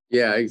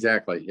 Yeah,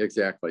 exactly. It's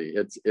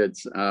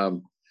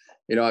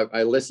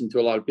I listened to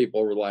a lot of people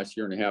over the last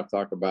year and a half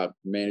talk about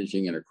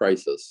managing in a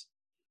crisis.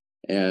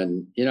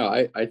 And,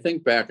 I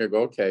think back, I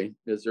go, okay,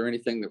 is there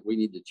anything that we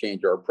need to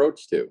change our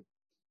approach to?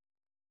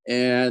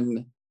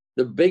 And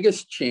the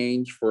biggest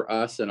change for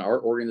us and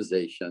our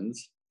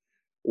organizations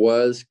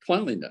was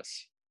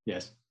cleanliness.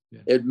 Yes.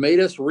 Yeah. It made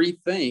us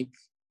rethink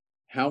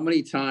how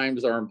many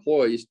times our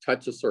employees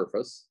touch a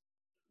surface,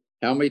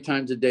 how many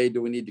times a day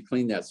do we need to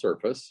clean that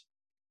surface.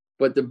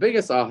 But the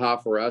biggest aha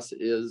for us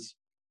is,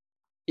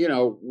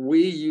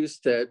 we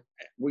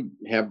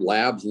have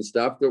labs and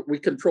stuff that we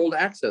controlled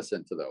access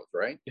into those,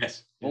 right?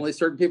 Yes. Only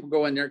certain people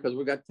go in there because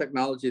we got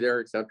technology there,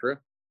 et cetera.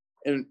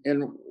 And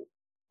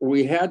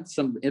we had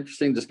some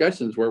interesting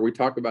discussions where we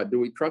talk about, do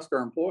we trust our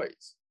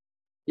employees?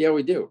 Yeah,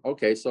 we do.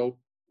 Okay, so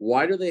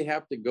why do they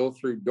have to go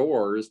through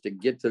doors to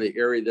get to the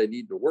area they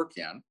need to work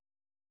in,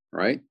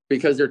 right?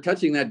 Because they're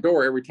touching that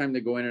door every time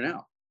they go in and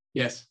out.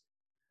 Yes.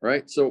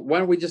 Right. So why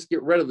don't we just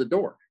get rid of the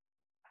door?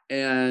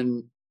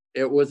 And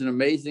it was an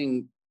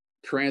amazing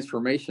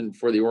transformation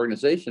for the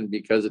organization,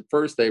 because at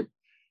first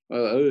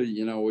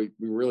we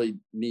really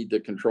need to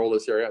control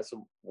this area.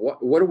 So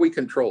what are we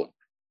controlling?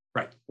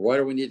 Right. Why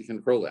do we need to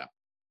control that?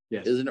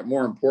 Yes. Isn't it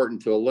more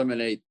important to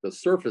eliminate the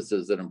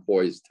surfaces that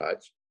employees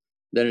touch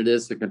than it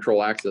is to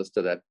control access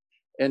to that?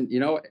 And,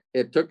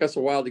 it took us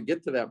a while to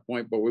get to that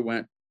point, but we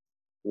went,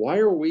 why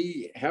are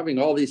we having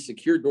all these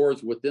secure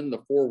doors within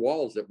the four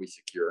walls that we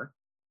secure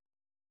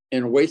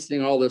and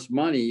wasting all this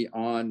money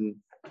on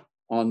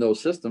those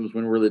systems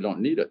when we really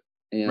don't need it?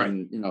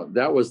 And, right.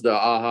 That was the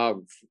aha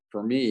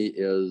for me,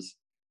 is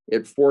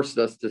it forced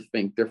us to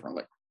think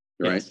differently.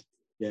 Right.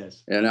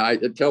 Yes. And I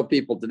tell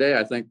people today,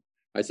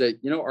 I say,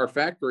 our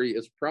factory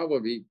is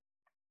probably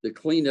the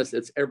cleanest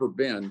it's ever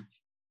been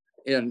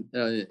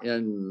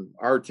in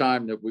our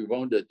time that we've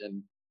owned it.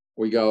 And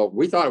we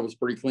thought it was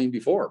pretty clean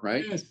before,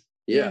 right? Yes.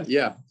 Yeah. Yes.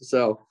 Yeah.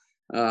 So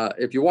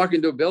if you walk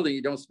into a building,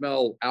 you don't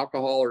smell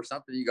alcohol or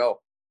something, you go,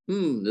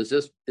 is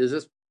this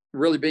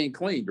really being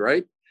cleaned?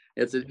 Right.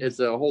 It's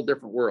a whole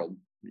different world.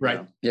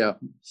 Right. Yeah.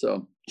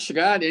 So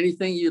Scott,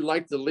 anything you'd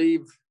like to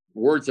leave,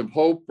 words of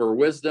hope or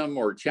wisdom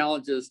or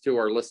challenges to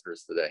our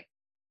listeners today?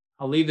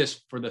 I'll leave this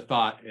for the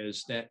thought,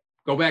 is that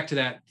go back to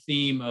that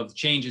theme of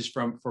changes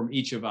from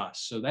each of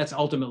us. So that's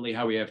ultimately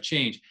how we have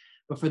change.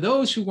 But for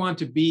those who want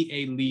to be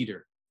a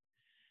leader,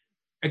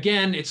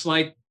 again, it's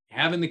like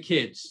having the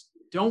kids.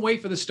 Don't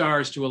wait for the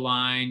stars to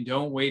align.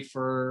 Don't wait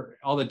for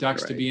all the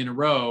ducks to be in a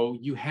row.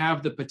 You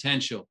have the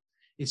potential.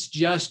 It's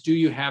just, do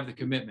you have the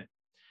commitment?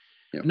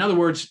 Yep. In other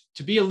words,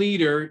 to be a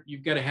leader,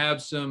 you've got to have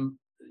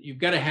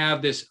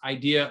this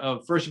idea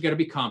of, first, you've got to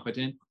be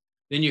competent.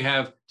 Then you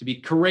have to be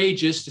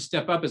courageous to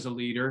step up as a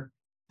leader.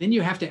 Then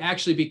you have to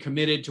actually be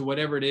committed to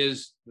whatever it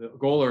is, the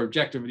goal or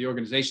objective of the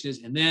organization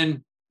is. And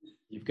then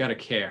you've got to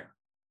care.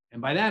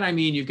 And by that, I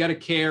mean, you've got to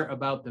care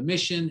about the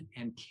mission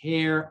and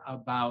care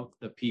about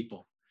the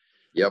people.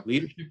 Yep.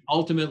 Leadership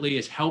ultimately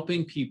is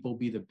helping people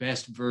be the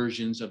best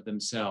versions of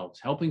themselves,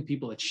 helping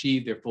people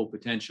achieve their full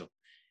potential.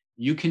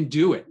 You can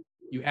do it.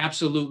 You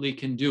absolutely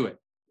can do it.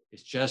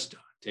 It's just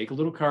take a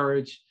little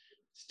courage,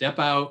 step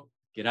out,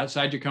 get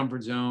outside your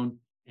comfort zone,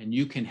 and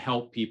you can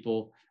help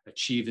people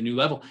achieve the new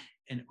level.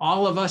 And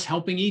all of us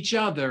helping each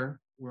other,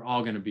 we're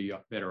all going to be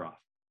better off.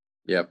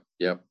 Yep.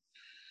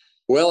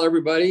 Well,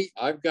 everybody,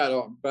 I've got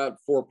about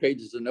 4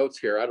 pages of notes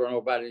here. I don't know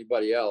about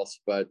anybody else,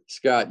 but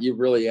Scott, you've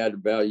really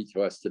added value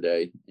to us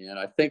today. And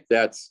I think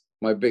that's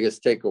my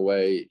biggest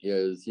takeaway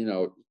is,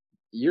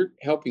 you're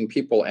helping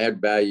people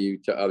add value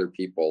to other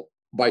people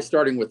by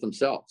starting with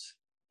themselves.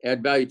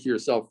 Add value to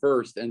yourself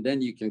first, and then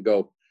you can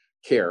go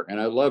care. And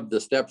I love the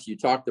steps you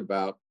talked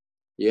about.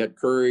 You had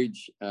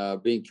courage,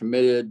 being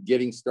committed,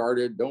 getting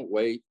started, don't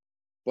wait,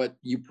 but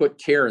you put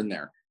care in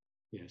there.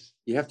 Yes.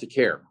 You have to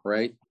care,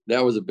 right?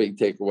 That was a big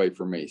takeaway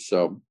for me.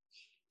 So,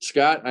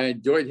 Scott, I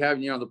enjoyed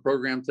having you on the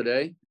program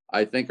today.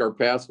 I think our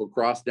paths will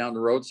cross down the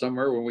road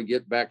somewhere when we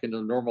get back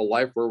into normal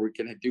life, where we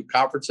can do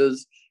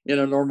conferences in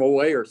a normal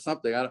way or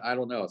something. I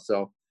don't know.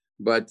 So,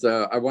 but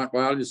I want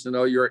my audience to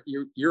know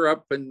you're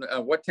up in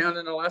what town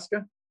in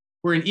Alaska?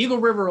 We're in Eagle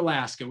River,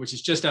 Alaska, which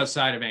is just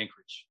outside of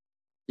Anchorage.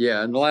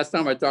 Yeah. And the last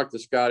time I talked to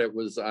Scott, it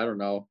was, I don't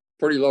know,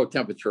 pretty low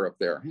temperature up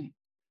there.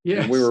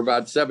 Yeah. We were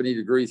about 70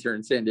 degrees here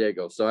in San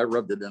Diego. So I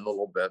rubbed it in a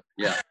little bit.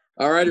 Yeah.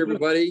 All right,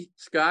 everybody.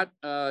 Scott,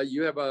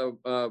 you have a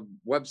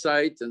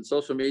website and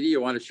social media.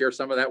 You want to share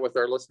some of that with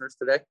our listeners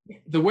today?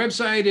 The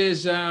website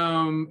is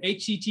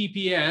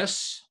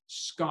https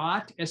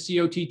Scott,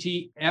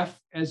 SCOTTF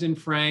as in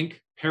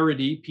Frank,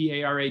 Paradis,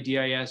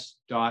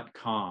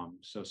 PARADIS.com.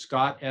 So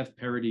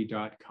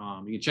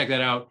scottfparadis.com. You can check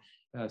that out,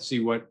 see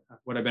what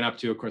I've been up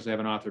to. Of course, I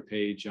have an author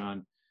page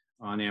on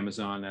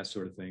Amazon, that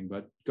sort of thing,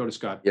 but go to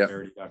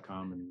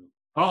scottfparadis.com and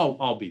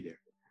I'll be there.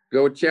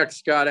 Go check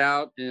Scott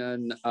out.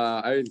 And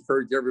I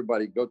encourage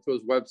everybody, go to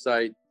his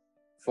website,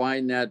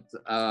 find that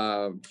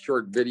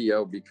short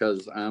video,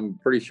 because I'm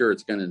pretty sure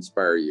it's going to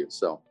inspire you.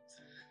 So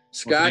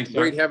Scott,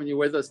 great having you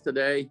with us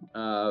today.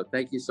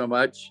 Thank you so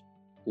much.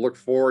 Look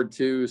forward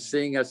to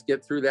seeing us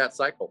get through that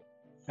cycle.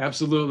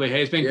 Absolutely.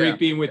 Hey, it's been great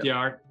being with you,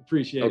 Art.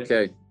 Appreciate it.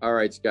 Okay. All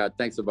right, Scott.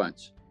 Thanks a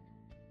bunch.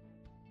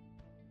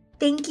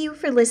 Thank you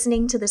for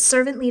listening to the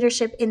Servant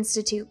Leadership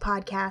Institute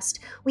podcast.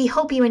 We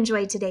hope you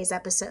enjoyed today's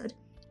episode.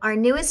 Our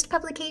newest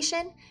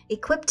publication,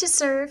 Equipped to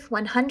Serve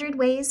 100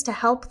 Ways to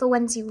Help the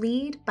Ones You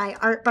Lead by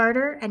Art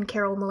Barter and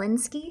Carol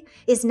Malinsky,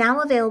 is now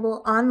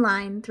available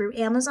online through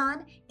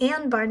Amazon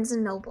and Barnes &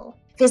 Noble.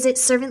 Visit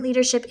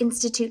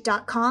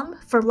servantleadershipinstitute.com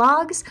for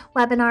blogs,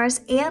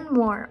 webinars, and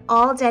more,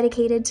 all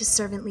dedicated to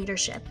servant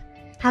leadership.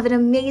 Have an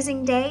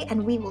amazing day,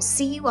 and we will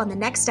see you on the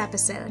next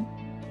episode.